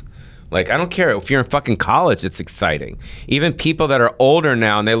 20s. Like, I don't care if you're in fucking college, it's exciting. Even people that are older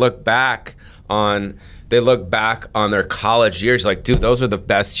now and they look back on their college years, like, dude, those were the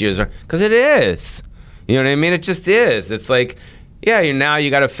best years. Because it is. You know what I mean? It just is. It's like, yeah,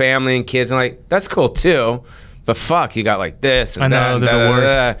 you got a family and kids, and like, that's cool too. But fuck, you got like this and that. I know, they're the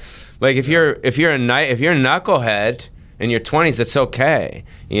worst. Like if you're a knucklehead in your 20s, it's okay.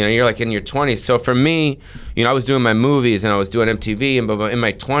 You're like in your 20s. So for me, I was doing my movies and I was doing MTV and blah, blah, in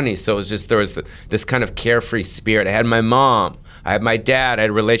my 20s. So it was just, there was this kind of carefree spirit. I had my mom, I had my dad, I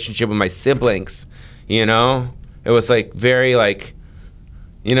had a relationship with my siblings. It was like very like,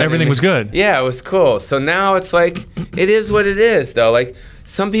 everything was good. Yeah, it was cool. So now it's like, it is what it is though. Like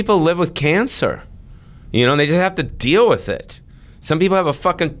some people live with cancer, and they just have to deal with it. Some people have a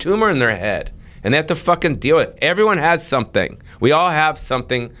fucking tumor in their head, and they have to fucking deal with it. Everyone has something. We all have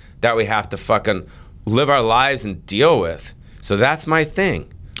something that we have to fucking live our lives and deal with. So that's my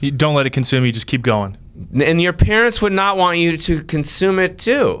thing. You don't let it consume you. Just keep going. And your parents would not want you to consume it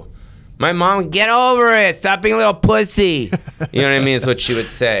too. My mom, get over it. Stop being a little pussy. You know what I mean? Is what she would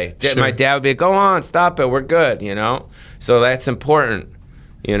say. Sure. My dad would be, go on, stop it. We're good, you know? So that's important,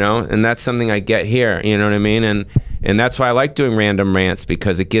 you know? And that's something I get here, you know what I mean? And that's why I like doing Random Rants,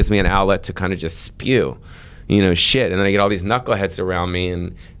 because it gives me an outlet to kind of just spew, you know, shit. And then I get all these knuckleheads around me,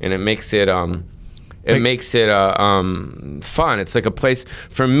 and it makes it fun. It's like a place,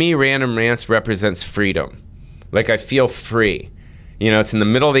 for me, Random Rants represents freedom. Like, I feel free. You know, it's in the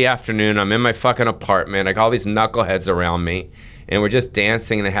middle of the afternoon. I'm in my fucking apartment. I got all these knuckleheads around me, and we're just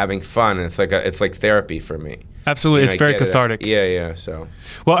dancing and having fun. And it's like therapy for me. Absolutely, it's very cathartic. Yeah. So,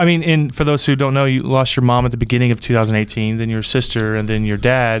 well, I mean, for those who don't know, you lost your mom at the beginning of 2018, then your sister, and then your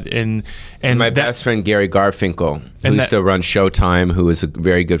dad, and my best friend Gary Garfinkel, who used to run Showtime, who was a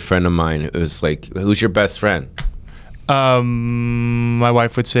very good friend of mine. It was like, who's your best friend? My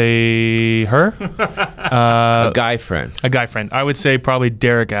wife would say her. A guy friend. A guy friend. I would say probably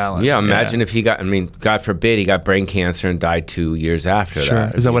Derek Allen. Yeah, imagine if he got, I mean, God forbid, he got brain cancer and died 2 years after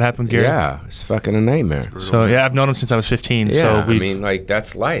that. Is that what happened, Gary? Yeah, it's fucking a nightmare. So, yeah, I've known him since I was 15. Yeah, so I mean, like,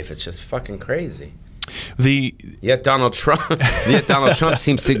 that's life. It's just fucking crazy. Yet Donald Trump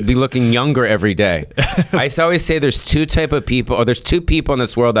seems to be looking younger every day. I always say there's two people in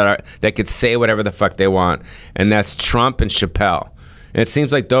this world that could say whatever the fuck they want, and that's Trump and Chappelle. And it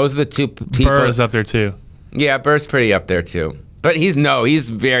seems like those are the two people. Burr is up there too. Yeah, Burr's pretty up there too. But he's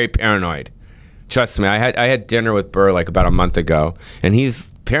very paranoid. Trust me, I had dinner with Burr like about a month ago, and he's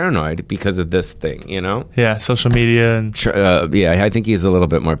paranoid because of this thing, you know? Yeah, social media and I think he's a little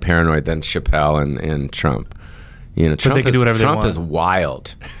bit more paranoid than Chappelle and Trump. You know, Trump is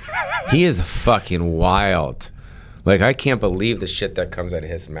wild. He is fucking wild. Like, I can't believe the shit that comes out of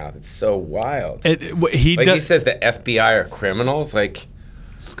his mouth. It's so wild. He says the FBI are criminals, like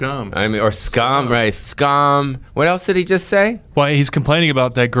scum. I mean, or scum, right? Scum. What else did he just say? Well, he's complaining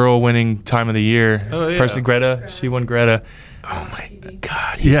about that girl winning Time of the Year. Oh, yeah. Person Greta. She won Greta. Oh my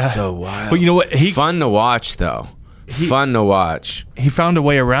God, he's so wild. But you know what? Fun to watch, though. Fun to watch. He found a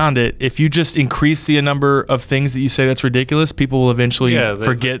way around it. If you just increase the number of things that you say that's ridiculous, people will eventually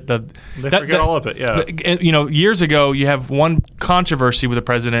forget forget all of it. Yeah. You know, years ago, you have one controversy with a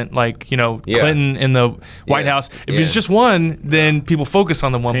president, like, you know, Clinton in the White House. If it's just one, then people focus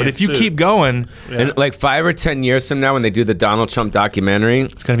on the one. But if you keep going, and like 5 or 10 years from now, when they do the Donald Trump documentary,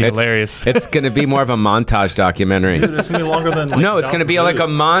 it's gonna be hilarious. It's gonna be more of a montage documentary. Dude, it's gonna be longer than. Like, no, it's gonna be like a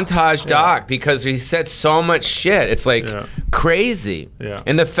montage doc because he said so much shit. It's like crazy. Yeah.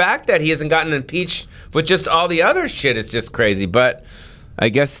 And the fact that he hasn't gotten impeached with just all the other shit is just crazy. But I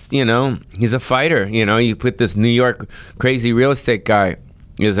guess, you know, he's a fighter. You know, you put this New York crazy real estate guy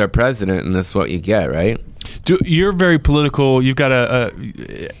as our president, and this is what you get, right? You're very political. You've got I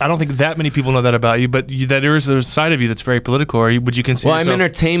don't think that many people know that about you, but there is a side of you that's very political. Would you consider yourself? I'm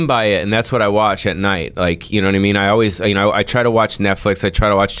entertained by it, and that's what I watch at night. Like, you know what I mean? I always, you know, I try to watch Netflix. I try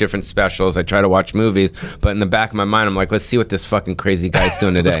to watch different specials. I try to watch movies. But in the back of my mind, I'm like, let's see what this fucking crazy guy's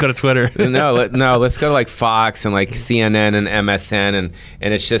doing today. Let's go to Twitter. no, let's go to like Fox and like CNN and MSN,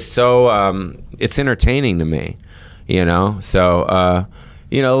 and it's just so, it's entertaining to me, you know? So,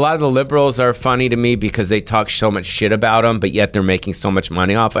 you know, a lot of the liberals are funny to me because they talk so much shit about him, but yet they're making so much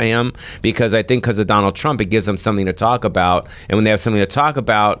money off of him. Because I think because of Donald Trump, it gives them something to talk about. And when they have something to talk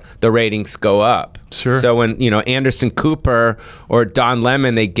about, the ratings go up. Sure. So when, you know, Anderson Cooper or Don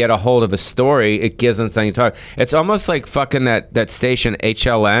Lemon, they get a hold of a story, it gives them something to talk. It's almost like fucking that station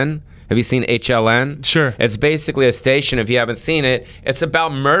HLN. Have you seen HLN? Sure. It's basically a station, if you haven't seen it, it's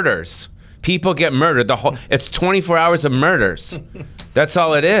about murders. People get murdered. It's 24 hours of murders. That's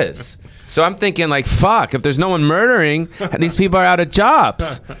all it is. So I'm thinking, like, fuck, if there's no one murdering, these people are out of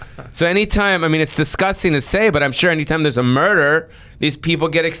jobs. So anytime, I mean, it's disgusting to say, but I'm sure anytime there's a murder, these people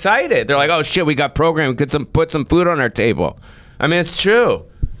get excited. They're like, oh shit, we got programmed. We could put some food on our table. I mean, it's true.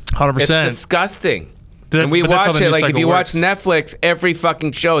 100%. It's disgusting. And we watch it, like, if you watch Netflix, every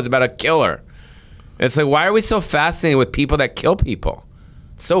fucking show is about a killer. It's like, why are we so fascinated with people that kill people?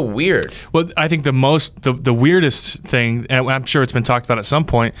 So weird. Well, I think the weirdest thing, and I'm sure it's been talked about at some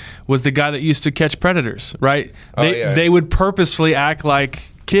point, was the guy that used to catch predators, right? They would purposefully act like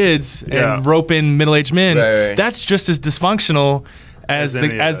kids and rope in middle-aged men. Right. That's just as dysfunctional as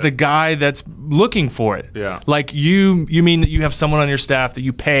the guy that's looking for it. Yeah. Like you mean that you have someone on your staff that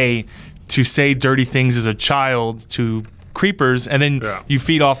you pay to say dirty things as a child to creepers, and then you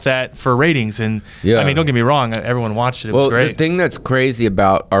feed off that for ratings. And I mean, don't get me wrong, everyone watched it. It was great. The thing that's crazy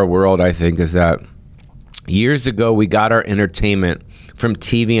about our world, I think, is that years ago we got our entertainment from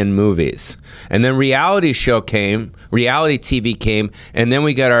TV and movies. And then reality TV came, and then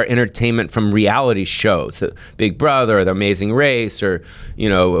we got our entertainment from reality shows, Big Brother, or The Amazing Race, or, you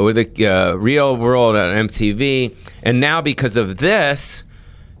know, or the Real World on MTV. And now because of this,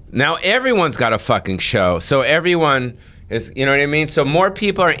 now everyone's got a fucking show. So everyone is, you know what I mean? So more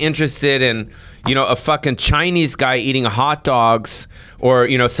people are interested in, you know, a fucking Chinese guy eating hot dogs, or,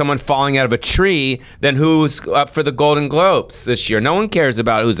 you know, someone falling out of a tree, than who's up for the Golden Globes this year. No one cares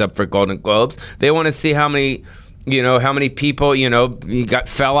about who's up for Golden Globes. They want to see how many, you know, how many people, you know,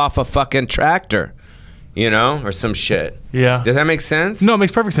 fell off a fucking tractor, you know, or some shit. Yeah. Does that make sense? No, it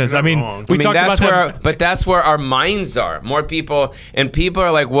makes perfect sense. I mean, we talked about that. But that's where our minds are. More people, and people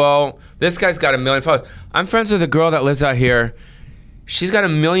are like, well, this guy's got 1 million followers. I'm friends with a girl that lives out here. She's got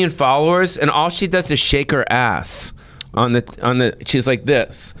 1 million followers, and all she does is shake her ass on the. She's like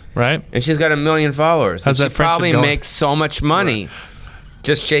this, right? And she's got 1 million followers. How's and that she probably going? makes so much money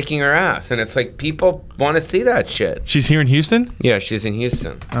just shaking her ass, and it's like people want to see that shit. She's here in Houston? Yeah, she's in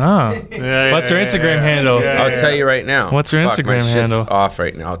Houston. Oh, what's her Instagram handle? I'll tell you right now. What's her Fuck, my Instagram shit's handle? Off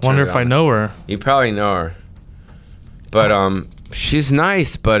right now. Wonder if I know her. You probably know her, but she's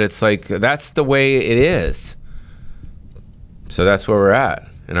nice. But it's like that's the way it is. So that's where we're at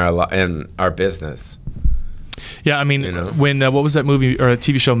in our business. Yeah, I mean, You know? when what was that movie or a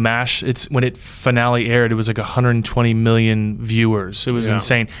TV show MASH? It's when it finale aired, it was like 120 million viewers. It was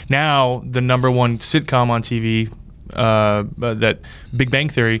insane. Now the #1 sitcom on TV, that Big Bang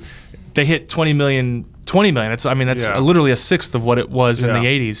Theory, they hit 20 million. 20 million. That's literally a sixth of what it was in the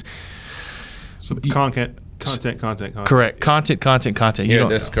 80s. So content. Correct. Content. Here,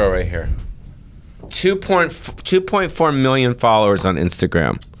 this girl right here. 2.4 million followers on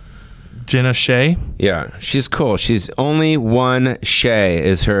Instagram. Jenna Shea. Yeah, she's cool. She's only one Shea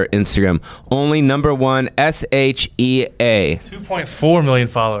is her Instagram. Only #1 SHEA. 2.4 million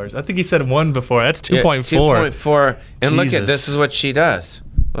followers. I think he said 1 before. That's 2.4. 2.4. And look Jesus. at this is what she does.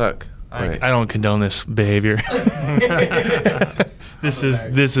 Look. I don't condone this behavior. This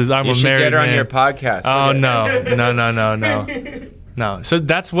is. I'm You a should married get her on man. your podcast. Oh no. No. So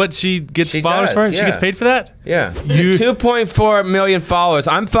that's what she gets She followers does, for? She yeah. gets paid for that? Yeah. You- 2.4 million followers.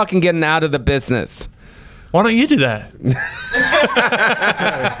 I'm fucking getting out of the business. Why don't you do that?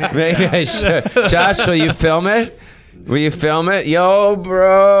 Maybe I should. Josh, will you film it? Will you film it? Yo,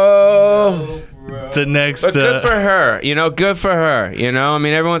 bro. The next. But good for her. You know, good for her. You know, I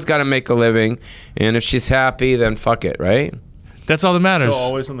mean, everyone's got to make a living. And if she's happy, then fuck it, right? That's all that matters. So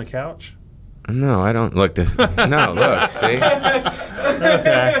always on the couch? No, I don't look. No, look, see?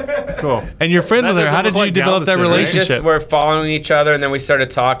 Okay, cool. And you're friends That with her. How doesn't did look you like develop that Galveston, right? We relationship? just were following each other, and then we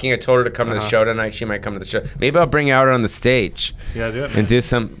started talking. I told her to come to the show tonight. She might come to the show. Maybe I'll bring out her on the stage. Yeah, do it. And do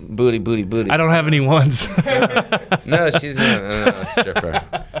some booty. I don't have any ones. No, she's not a stripper.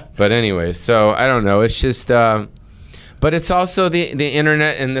 But anyway, so I don't know. It's just, but it's also the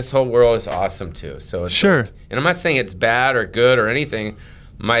internet, and this whole world is awesome too. So it's Sure. like- and I'm not saying it's bad or good or anything.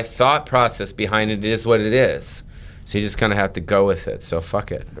 My thought process behind it is what it is. So you just kind of have to go with it. So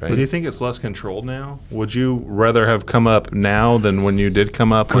fuck it, right? Do you think it's less controlled now? Would you rather have come up now than when you did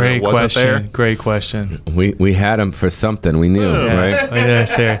come up when Great it wasn't question. there? Great question. We had him for something. We knew, right? Yeah,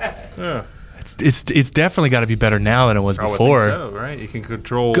 sir. Yeah. It's definitely got to be better now than it was I would before. think so, right? You can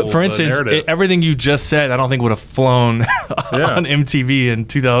control For instance, the narrative. everything you just said, I don't think would have flown on MTV in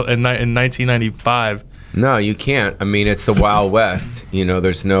 1995. No, you can't. I mean, it's the Wild West. You know,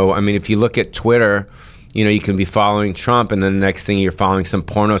 there's no. I mean, if you look at Twitter, you know, you can be following Trump, and then the next thing you're following some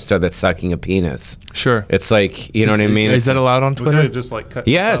porno star that's sucking a penis. Sure. It's like, you know what I mean? Is that allowed on we Twitter? could just like cut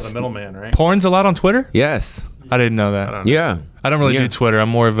Yes. out the middleman, right? Porn's allowed on Twitter? Yes. I didn't know that. don't know. Yeah. I don't really Yeah. do Twitter. I'm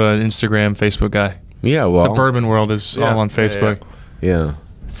more of an Instagram, Facebook guy. Yeah. Well. The bourbon world is Yeah. all on Yeah, Facebook. Yeah.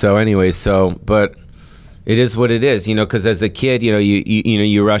 So anyway, but it is what it is, you know, because as a kid, you know,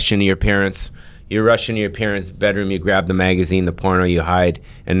 you rush into your parents' bedroom, you grab the magazine, the porno, you hide,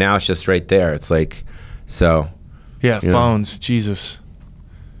 and now it's just right there. It's like, so. Yeah, Yeah. phones. Jesus.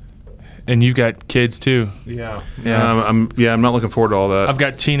 And you've got kids too. Yeah. Yeah. I'm not looking forward to all that. I've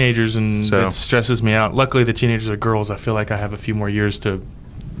got teenagers, and So. it stresses me out. Luckily, the teenagers are girls. I feel like I have a few more years to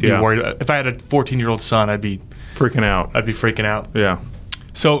be Yeah. worried. If I had a 14-year-old son, I'd be freaking out. freaking out. Yeah.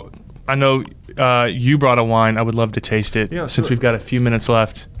 So I know you brought a wine. I would love to taste it Yeah, since sure. we've got a few minutes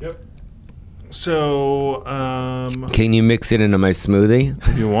left. Yep. So, Can you mix it into my smoothie?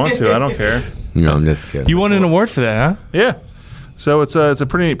 if you want to, I don't care. No, I'm just kidding. You won an award for that, huh? Yeah. So it's a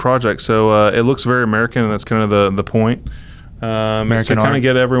pretty neat project. So it looks very American, and that's kind of the point. It's to American kind art. of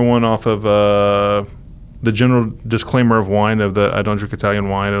get everyone off of the general disclaimer of wine of the I don't drink Italian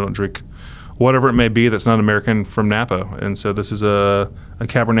wine, I don't drink whatever it may be that's not American from Napa. And so this is a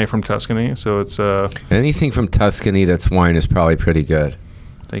Cabernet from Tuscany. So it's anything from Tuscany that's wine is probably pretty good.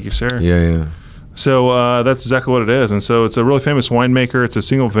 Thank you, sir. Yeah. So that's exactly what it is. And so it's a really famous winemaker. It's a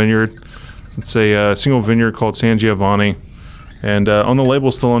single vineyard. It's a single vineyard called San Giovanni. And on the label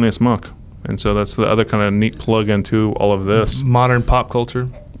is Thelonious Monk. And so that's the other kind of neat plug into all of this. Modern pop culture.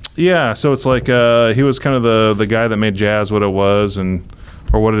 Yeah, so it's like he was kind of the guy that made jazz what it was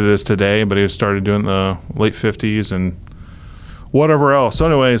or what it is today, but he started doing the late 50s and whatever else. So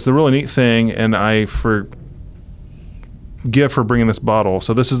anyways, the really neat thing, and I forgive for bringing this bottle.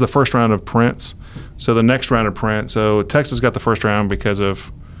 So this is the first round of prints. So the next round of print. So Texas got the first round because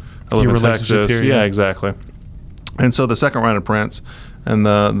of I live Your in relationship Texas. here, Yeah, yeah. exactly. And so the second round of prints and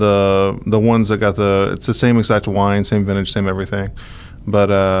the ones that got it's the same exact wine, same vintage, same everything. But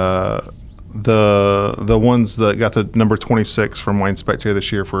the ones that got the number 26 from Wine Spectator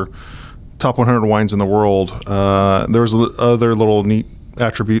this year for top 100 wines in the world, there's other little neat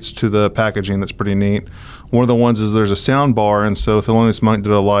attributes to the packaging that's pretty neat. One of the ones is there's a sound bar, and so Thelonious Monk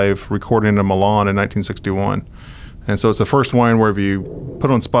did a live recording in Milan in 1961. And so it's the first wine where if you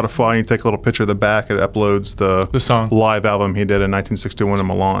put it on Spotify and you take a little picture of the back, it uploads the song. live album he did in 1961 in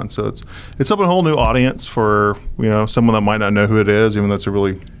Milan. So it's opened a whole new audience for someone that might not know who it is, even though it's a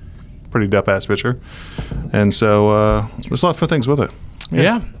really pretty dope-ass picture. And so there's a lot of fun things with it.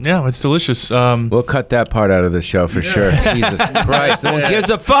 Yeah, it's delicious. We'll cut that part out of the show for sure. Jesus Christ, no one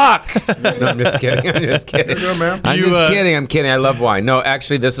gives a fuck. No, I'm just kidding. I'm just kidding. I'm kidding. I love wine. No,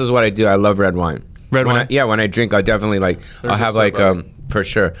 actually, this is what I do. I love red wine. Red wine? When I drink, I definitely I'll have for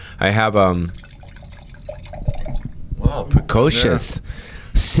sure. I have precocious.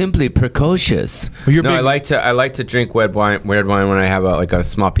 Simply precocious. Well, I like to drink red wine when I have a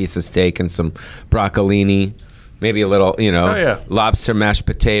small piece of steak and some broccolini, maybe a little lobster mashed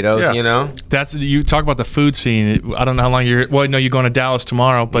potatoes. Yeah. That's you talk about the food scene. I don't know how long you're. Well, no, you're going to Dallas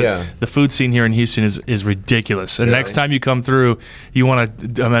tomorrow, but the food scene here in Houston is ridiculous. And next time you come through, you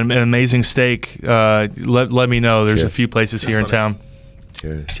want an amazing steak. Let me know. There's a few places here in town.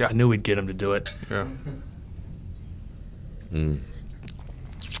 Cheers. I knew we'd get him to do it. Yeah.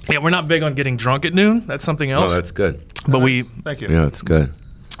 Yeah, we're not big on getting drunk at noon. That's something else. Oh, that's good. But Thank you. Yeah, it's good.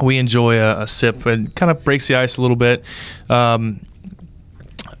 we enjoy a sip and kind of breaks the ice a little bit.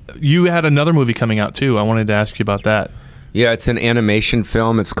 You had another movie coming out too. I wanted to ask you about that. Yeah, it's an animation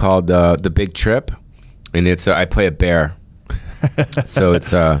film. It's called The Big Trip, and it's I play a bear. So it's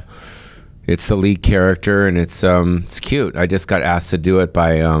the lead character, and it's cute. I just got asked to do it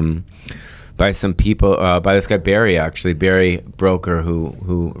by some people, by this guy Barry, actually, Barry Broker,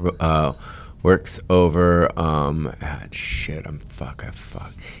 who works over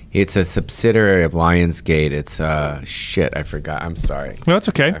it's a subsidiary of Lionsgate. It's I forgot. I'm sorry. Well, that's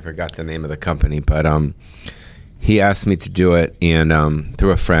okay. I forgot the name of the company, but he asked me to do it, and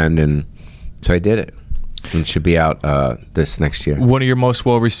through a friend, and so I did it. And it should be out this next year. One of your most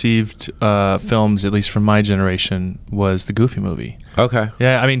well-received films, at least from my generation, was the Goofy movie. Okay.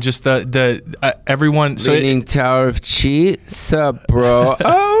 Yeah, I mean, just the everyone. So Leaning Tower of Cheese, bro.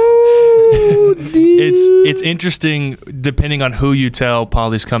 it's interesting, depending on who you tell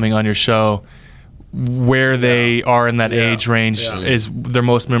Pauly's coming on your show, where they are in that age range is their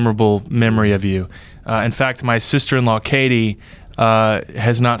most memorable memory of you. In fact, my sister-in-law Katie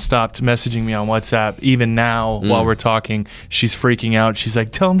has not stopped messaging me on WhatsApp even now while we're talking. She's freaking out. She's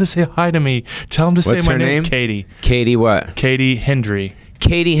like, "Tell him to say hi to me. Tell him to say my name." Katie. Katie what? Katie Hendry.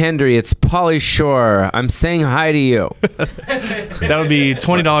 Katie Hendry. It's Pauly Shore. I'm saying hi to you. That would be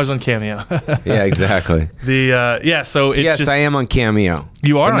 $20 on Cameo. Yeah, exactly. So it's yes, I am on Cameo.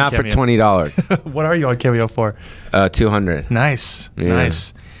 You are but on not Cameo. for $20. What are you on Cameo for? $200. Nice, Yeah.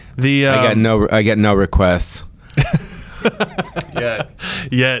 nice. I get no requests.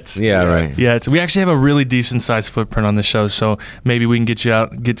 Yet. Yeah, right. Yet. We actually have a really decent sized footprint on the show, so maybe we can get you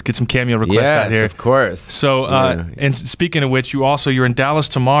out, get some Cameo requests out here. Yes, of course. So, and speaking of which, you're in Dallas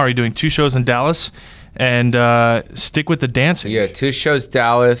tomorrow. You're doing 2 shows in Dallas, and stick with the dancing. Yeah, 2 shows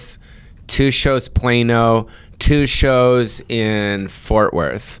Dallas, 2 shows Plano, 2 shows in Fort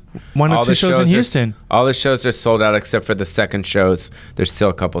Worth. Why not All 2 the shows in Houston? All the shows are sold out except for the second shows. There's still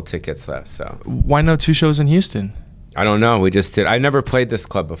a couple tickets left. So Why no 2 shows in Houston? I don't know. We just did. I never played this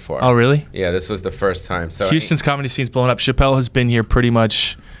club before. Oh, really? Yeah, this was the first time. So Houston's comedy scene's blowing up. Chappelle has been here pretty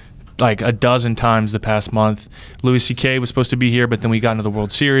much like a dozen times the past month. Louis C.K. was supposed to be here, but then we got into the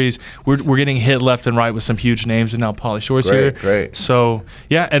World Series. We're getting hit left and right with some huge names, and now Pauly Shore's here. Great. So,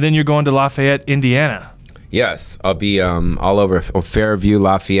 yeah, and then you're going to Lafayette, Indiana. Yes, I'll be all over Fairview,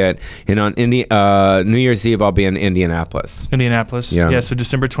 Lafayette, and on New Year's Eve I'll be in Indianapolis. Indianapolis. Yeah. So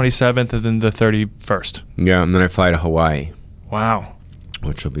December 27th and then the 31st. Yeah, and then I fly to Hawaii. Wow.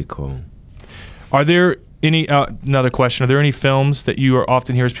 Which will be cool. Are there any another question? Are there any films that you are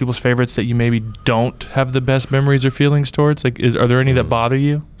often hear as people's favorites that you maybe don't have the best memories or feelings towards? Like, are there any that bother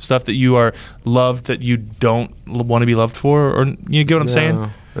you? Stuff that you are loved that you don't want to be loved for, or you get what I'm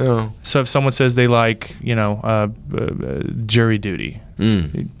saying? Yeah. So if someone says they like, jury duty,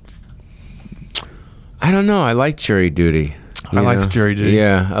 I don't know. I like jury duty. I like jury duty.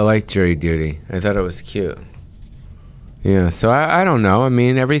 Yeah, I like jury duty. I thought it was cute. Yeah, so I don't know. I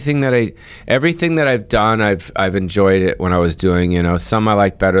mean, everything that I've done, I've enjoyed it when I was doing. Some I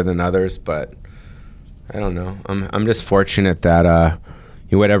like better than others, but I don't know. I'm just fortunate that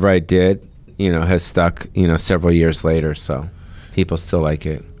whatever I did, has stuck. Several years later, so people still like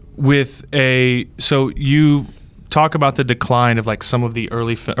it. So you talk about the decline of like some of the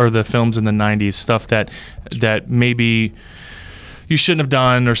early the films in the '90s, stuff that maybe you shouldn't have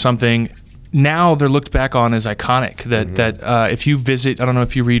done or something. Now they're looked back on as iconic. That if you visit, I don't know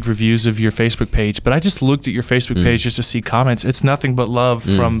if you read reviews of your Facebook page, but I just looked at your Facebook page just to see comments. It's nothing but love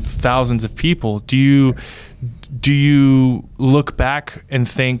from thousands of people. Do you look back and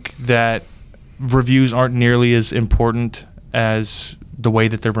think that reviews aren't nearly as important as the way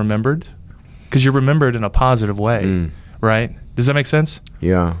that they're remembered? Because you're remembered in a positive way, right? Does that make sense?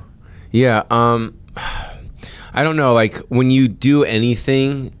 Yeah. I don't know, like when you do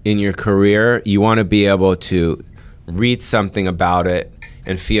anything in your career, you want to be able to read something about it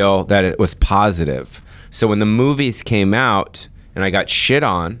and feel that it was positive. So when the movies came out and I got shit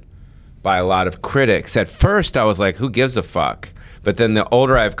on by a lot of critics, at first I was like, who gives a fuck? But then the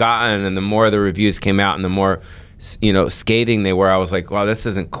older I've gotten and the more the reviews came out and the more, scathing they were, I was like, wow, this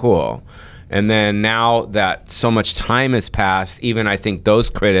isn't cool. And then now that so much time has passed, even I think those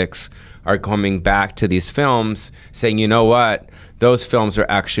critics are coming back to these films saying, you know what, those films are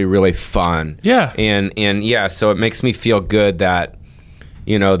actually really fun. Yeah. And yeah, so it makes me feel good that,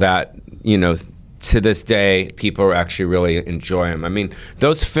 to this day, people actually really enjoy them. I mean,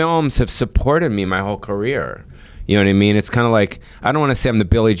 those films have supported me my whole career. You know what I mean? It's kind of like, I don't want to say I'm the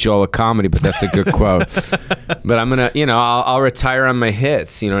Billy Joel of comedy, but that's a good quote. But I'm going to, I'll retire on my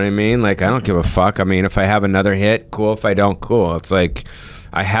hits. You know what I mean? Like, I don't give a fuck. I mean, if I have another hit, cool. If I don't, cool. It's like,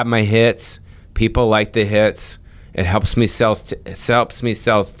 I have my hits. People like the hits. It helps me sell. It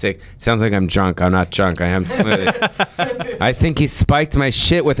sounds like I'm drunk. I'm not drunk. I am smooth. I think he spiked my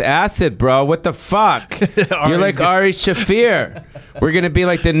shit with acid, bro. What the fuck? You're like Ari Shaffir. We're gonna be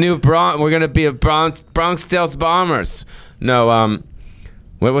like the new Bronx. We're gonna be a Bronx Tales Bombers. No,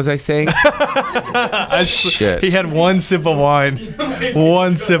 what was I saying? Shit. He had one sip of wine.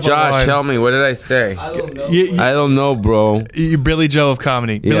 One sip of wine. Josh, help me. What did I say? I don't know. I don't know, bro. You Billy Joe of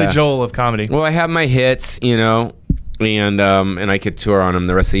comedy. Yeah. Billy Joel of comedy. Well, I have my hits, and I could tour on them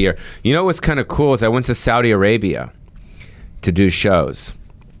the rest of the year. You know what's kind of cool is I went to Saudi Arabia to do shows.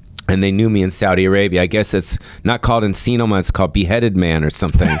 And they knew me in Saudi Arabia. I guess it's not called Encino Man, it's called Beheaded Man or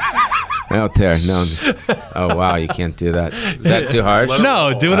something. Out there. No. Oh, wow, you can't do that. Is that too harsh?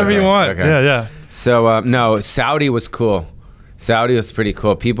 No, do whatever you want. Okay. Yeah. So, no, Saudi was cool. Saudi was pretty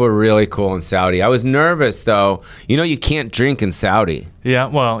cool. People were really cool in Saudi. I was nervous, though. You can't drink in Saudi. Yeah,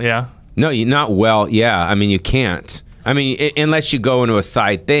 well, yeah. No, you not well. Yeah, I mean, you can't. I mean, unless you go into a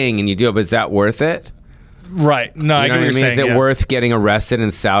side thing and you do it, but is that worth it? Right. No, I get what you're saying. Is it worth getting arrested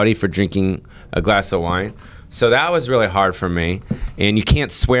in Saudi for drinking a glass of wine? So that was really hard for me. And you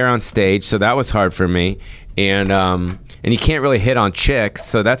can't swear on stage, so that was hard for me. And you can't really hit on chicks,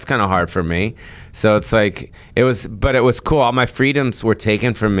 so that's kind of hard for me. So it's like, but it was cool. All my freedoms were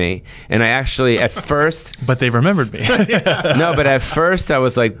taken from me. And I actually, at first... But they remembered me. No, but at first I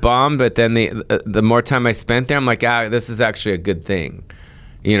was like bummed, but then the more time I spent there, I'm like, this is actually a good thing.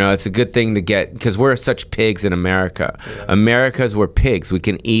 It's a good thing to get, because we're such pigs in America. Yeah. We're pigs. We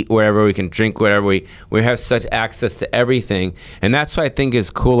can eat wherever, we can drink whatever. We have such access to everything. And that's what I think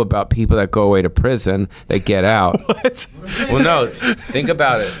is cool about people that go away to prison, that get out. What? Well, no, think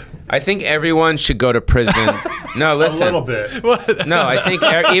about it. I think everyone should go to prison. No, listen. A little bit. What? No, I think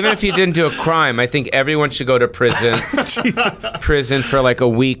even if you didn't do a crime, I think everyone should go to prison. Jesus. Prison for like a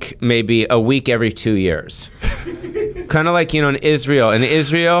week, maybe a week every 2 years. Kind of like, in Israel. In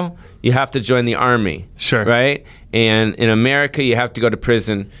Israel, you have to join the army. Sure. Right? And in America, you have to go to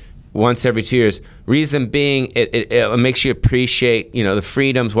prison once every 2 years. Reason being, it makes you appreciate, the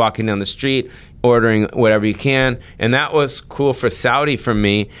freedoms, walking down the street, ordering whatever you can. And that was cool for Saudi for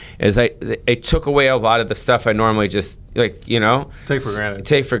me, is it took away a lot of the stuff I normally just, take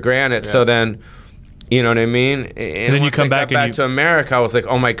for granted. Yeah. So then, You know what I mean? And then you once come I back got back to America, I was like,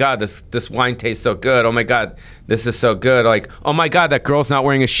 oh my God, this wine tastes so good. Oh my God, this is so good. Like, oh my God, that girl's not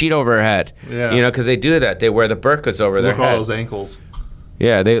wearing a sheet over her head. Yeah. You know, because they do that. They wear the burqas over their Look at all head. those ankles.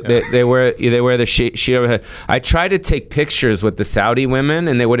 Yeah, they wear the sheet over their head. I tried to take pictures with the Saudi women,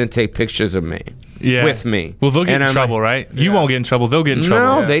 and they wouldn't take pictures of me. Yeah. With me. Well, they'll get And in I'm trouble, like, right? You won't get in trouble. They'll get in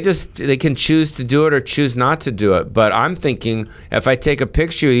trouble. No, they can choose to do it or choose not to do it. But I'm thinking, if I take a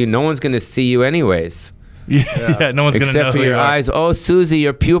picture of you, no one's going to see you anyways. Yeah, no one's going to know Except for who your you are. eyes. Oh, Susie,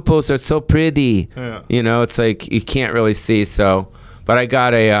 your pupils are so pretty. Yeah. You know, it's like you can't really see. So, but I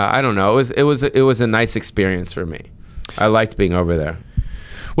got I don't know. It was a nice experience for me. I liked being over there.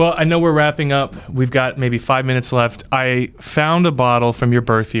 Well, I know we're wrapping up. We've got maybe 5 minutes left. I found a bottle from your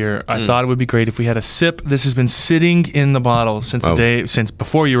birth year. I thought it would be great if we had a sip. This has been sitting in the bottle since since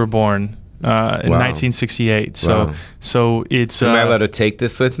before you were born. In 1968. So it's. Am I allowed to take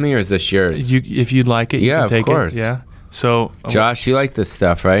this with me, or is this yours? If you'd like it, you can take of course. it. Yeah. So Josh, you like this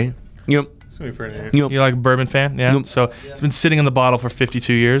stuff, right? Yep. It's gonna be pretty neat. you like a bourbon fan? Yeah. Yep. So it's been sitting in the bottle for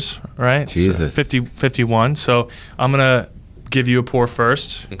 52 years, right? Jesus. So 51. So I'm gonna give you a pour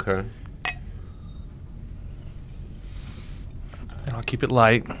first, Okay. and I'll keep it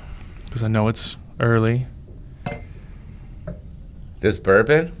light because I know it's early. This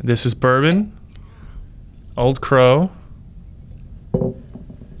bourbon? This is bourbon, Old Crow,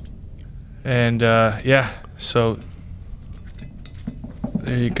 and yeah. So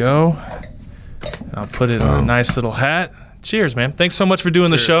there you go. I'll put it on a nice little hat. Cheers, man! Thanks so much for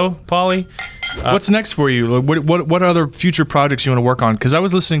doing the show, Pauly. What's next for you? What other future projects you want to work on? Because I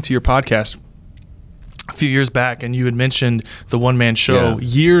was listening to your podcast a few years back, and you had mentioned the one-man show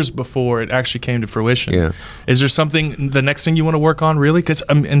years before it actually came to fruition. Yeah. Is there something, the next thing you want to work on, really? Because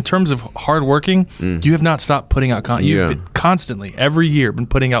in terms of hard working, you have not stopped putting out content. Yeah. You've constantly, every year, been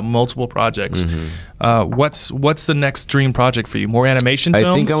putting out multiple projects. What's the next dream project for you? More animation films?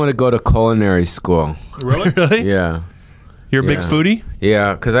 I think I want to go to culinary school. Really? Really? Yeah. You're a big foodie?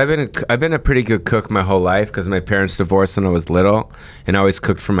 Yeah, because I've been a pretty good cook my whole life because my parents divorced when I was little, and I always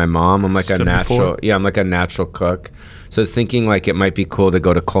cooked for my mom. I'm like a 74? natural. Yeah, I'm like a natural cook. So I was thinking like it might be cool to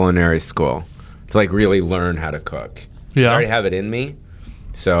go to culinary school to like really learn how to cook. 'Cause Yeah. I already have it in me,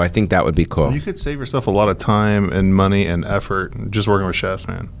 so I think that would be cool. You could save yourself a lot of time and money and effort just working with chefs,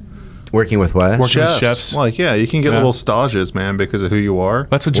 man. Working with what? Working with chefs. Like, yeah, you can get little stages, man, because of who you are.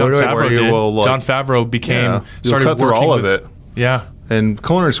 That's what John Where Favreau you did. will, like- John Favreau became, You'll started cut through working all of with, it. Yeah. And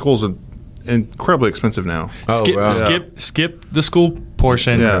culinary schools are incredibly expensive now. Oh, wow. Skip the school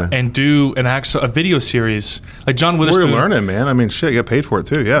portion and do a video series. Like John Witherspoon. We're learning, man. I mean, shit, you get paid for it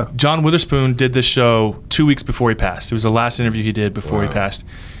too, yeah. John Witherspoon did this show 2 weeks before he passed. It was the last interview he did before he passed.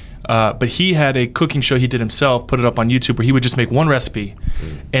 But he had a cooking show he did himself, put it up on YouTube, where he would just make one recipe.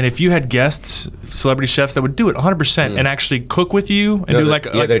 And if you had guests, celebrity chefs, that would do it 100% and actually cook with you and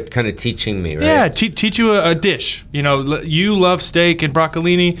they're kind of teaching me, right? Yeah, teach you a dish. You know, you love steak and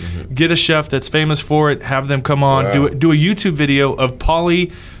broccolini. Get a chef that's famous for it. Have them come on. Wow. Do a YouTube video of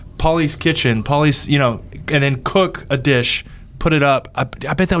Pauly's kitchen. Pauly's, and then cook a dish. Put it up. I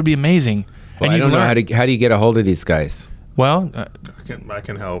bet that would be amazing. Well, and I you don't know learn. how do you get a hold of these guys? Well, I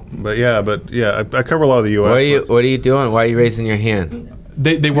can help. But yeah, I cover a lot of the U.S. What are you doing? Why are you raising your hand?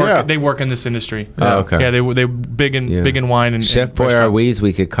 they work in this industry. Oh, okay. Yeah, they're big in wine and Chef and Boy restaurants. Arwiz,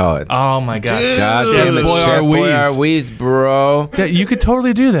 we could call it. Oh my gosh. God Chef damn it, Boy Chef Boy Arwiz. Arwiz, bro. Yeah, you could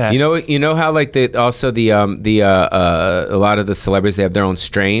totally do that. You know how like a lot of the celebrities, they have their own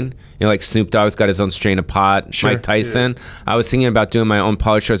strain. You know, like Snoop Dogg's got his own strain of pot. Sure. Mike Tyson. Yeah. I was thinking about doing my own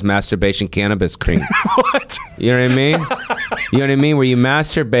Pauly Shore's masturbation cannabis cream. What? You know what I mean? You know what I mean? Where you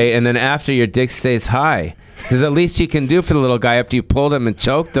masturbate and then after your dick stays high. Because at least you can do for the little guy after you pulled him and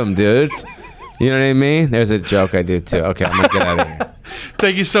choked him, dude. You know what I mean? There's a joke I do too. Okay, I'm gonna get out of here.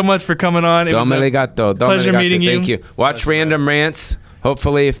 Thank you so much for coming on. It was a pleasure meeting you. Thank you. Watch Random Rants.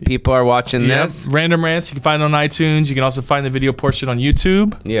 Hopefully, if people are watching this. Random Rants, you can find it on iTunes. You can also find the video portion on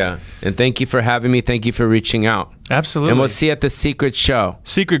YouTube. Yeah. And thank you for having me. Thank you for reaching out. Absolutely. And we'll see you at the Secret Show.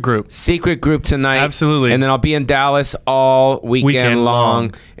 Secret group tonight. Absolutely. And then I'll be in Dallas all weekend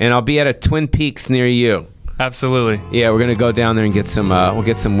long. And I'll be at a Twin Peaks near you. Absolutely. Yeah, we're going to go down there and get some, we'll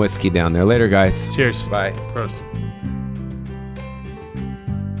get some whiskey down there. Later, guys. Cheers. Bye. Prost.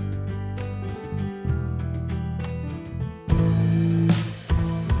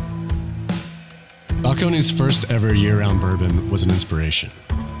 Balcone's first ever year-round bourbon was an inspiration.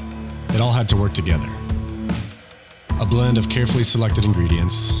 It all had to work together. A blend of carefully selected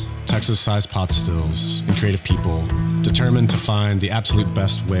ingredients, Texas-sized pot stills, and creative people determined to find the absolute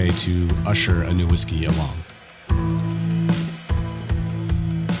best way to usher a new whiskey along.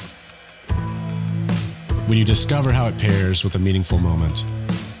 when you discover how it pairs with a meaningful moment,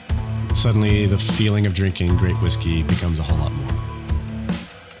 suddenly the feeling of drinking great whiskey becomes a whole lot more.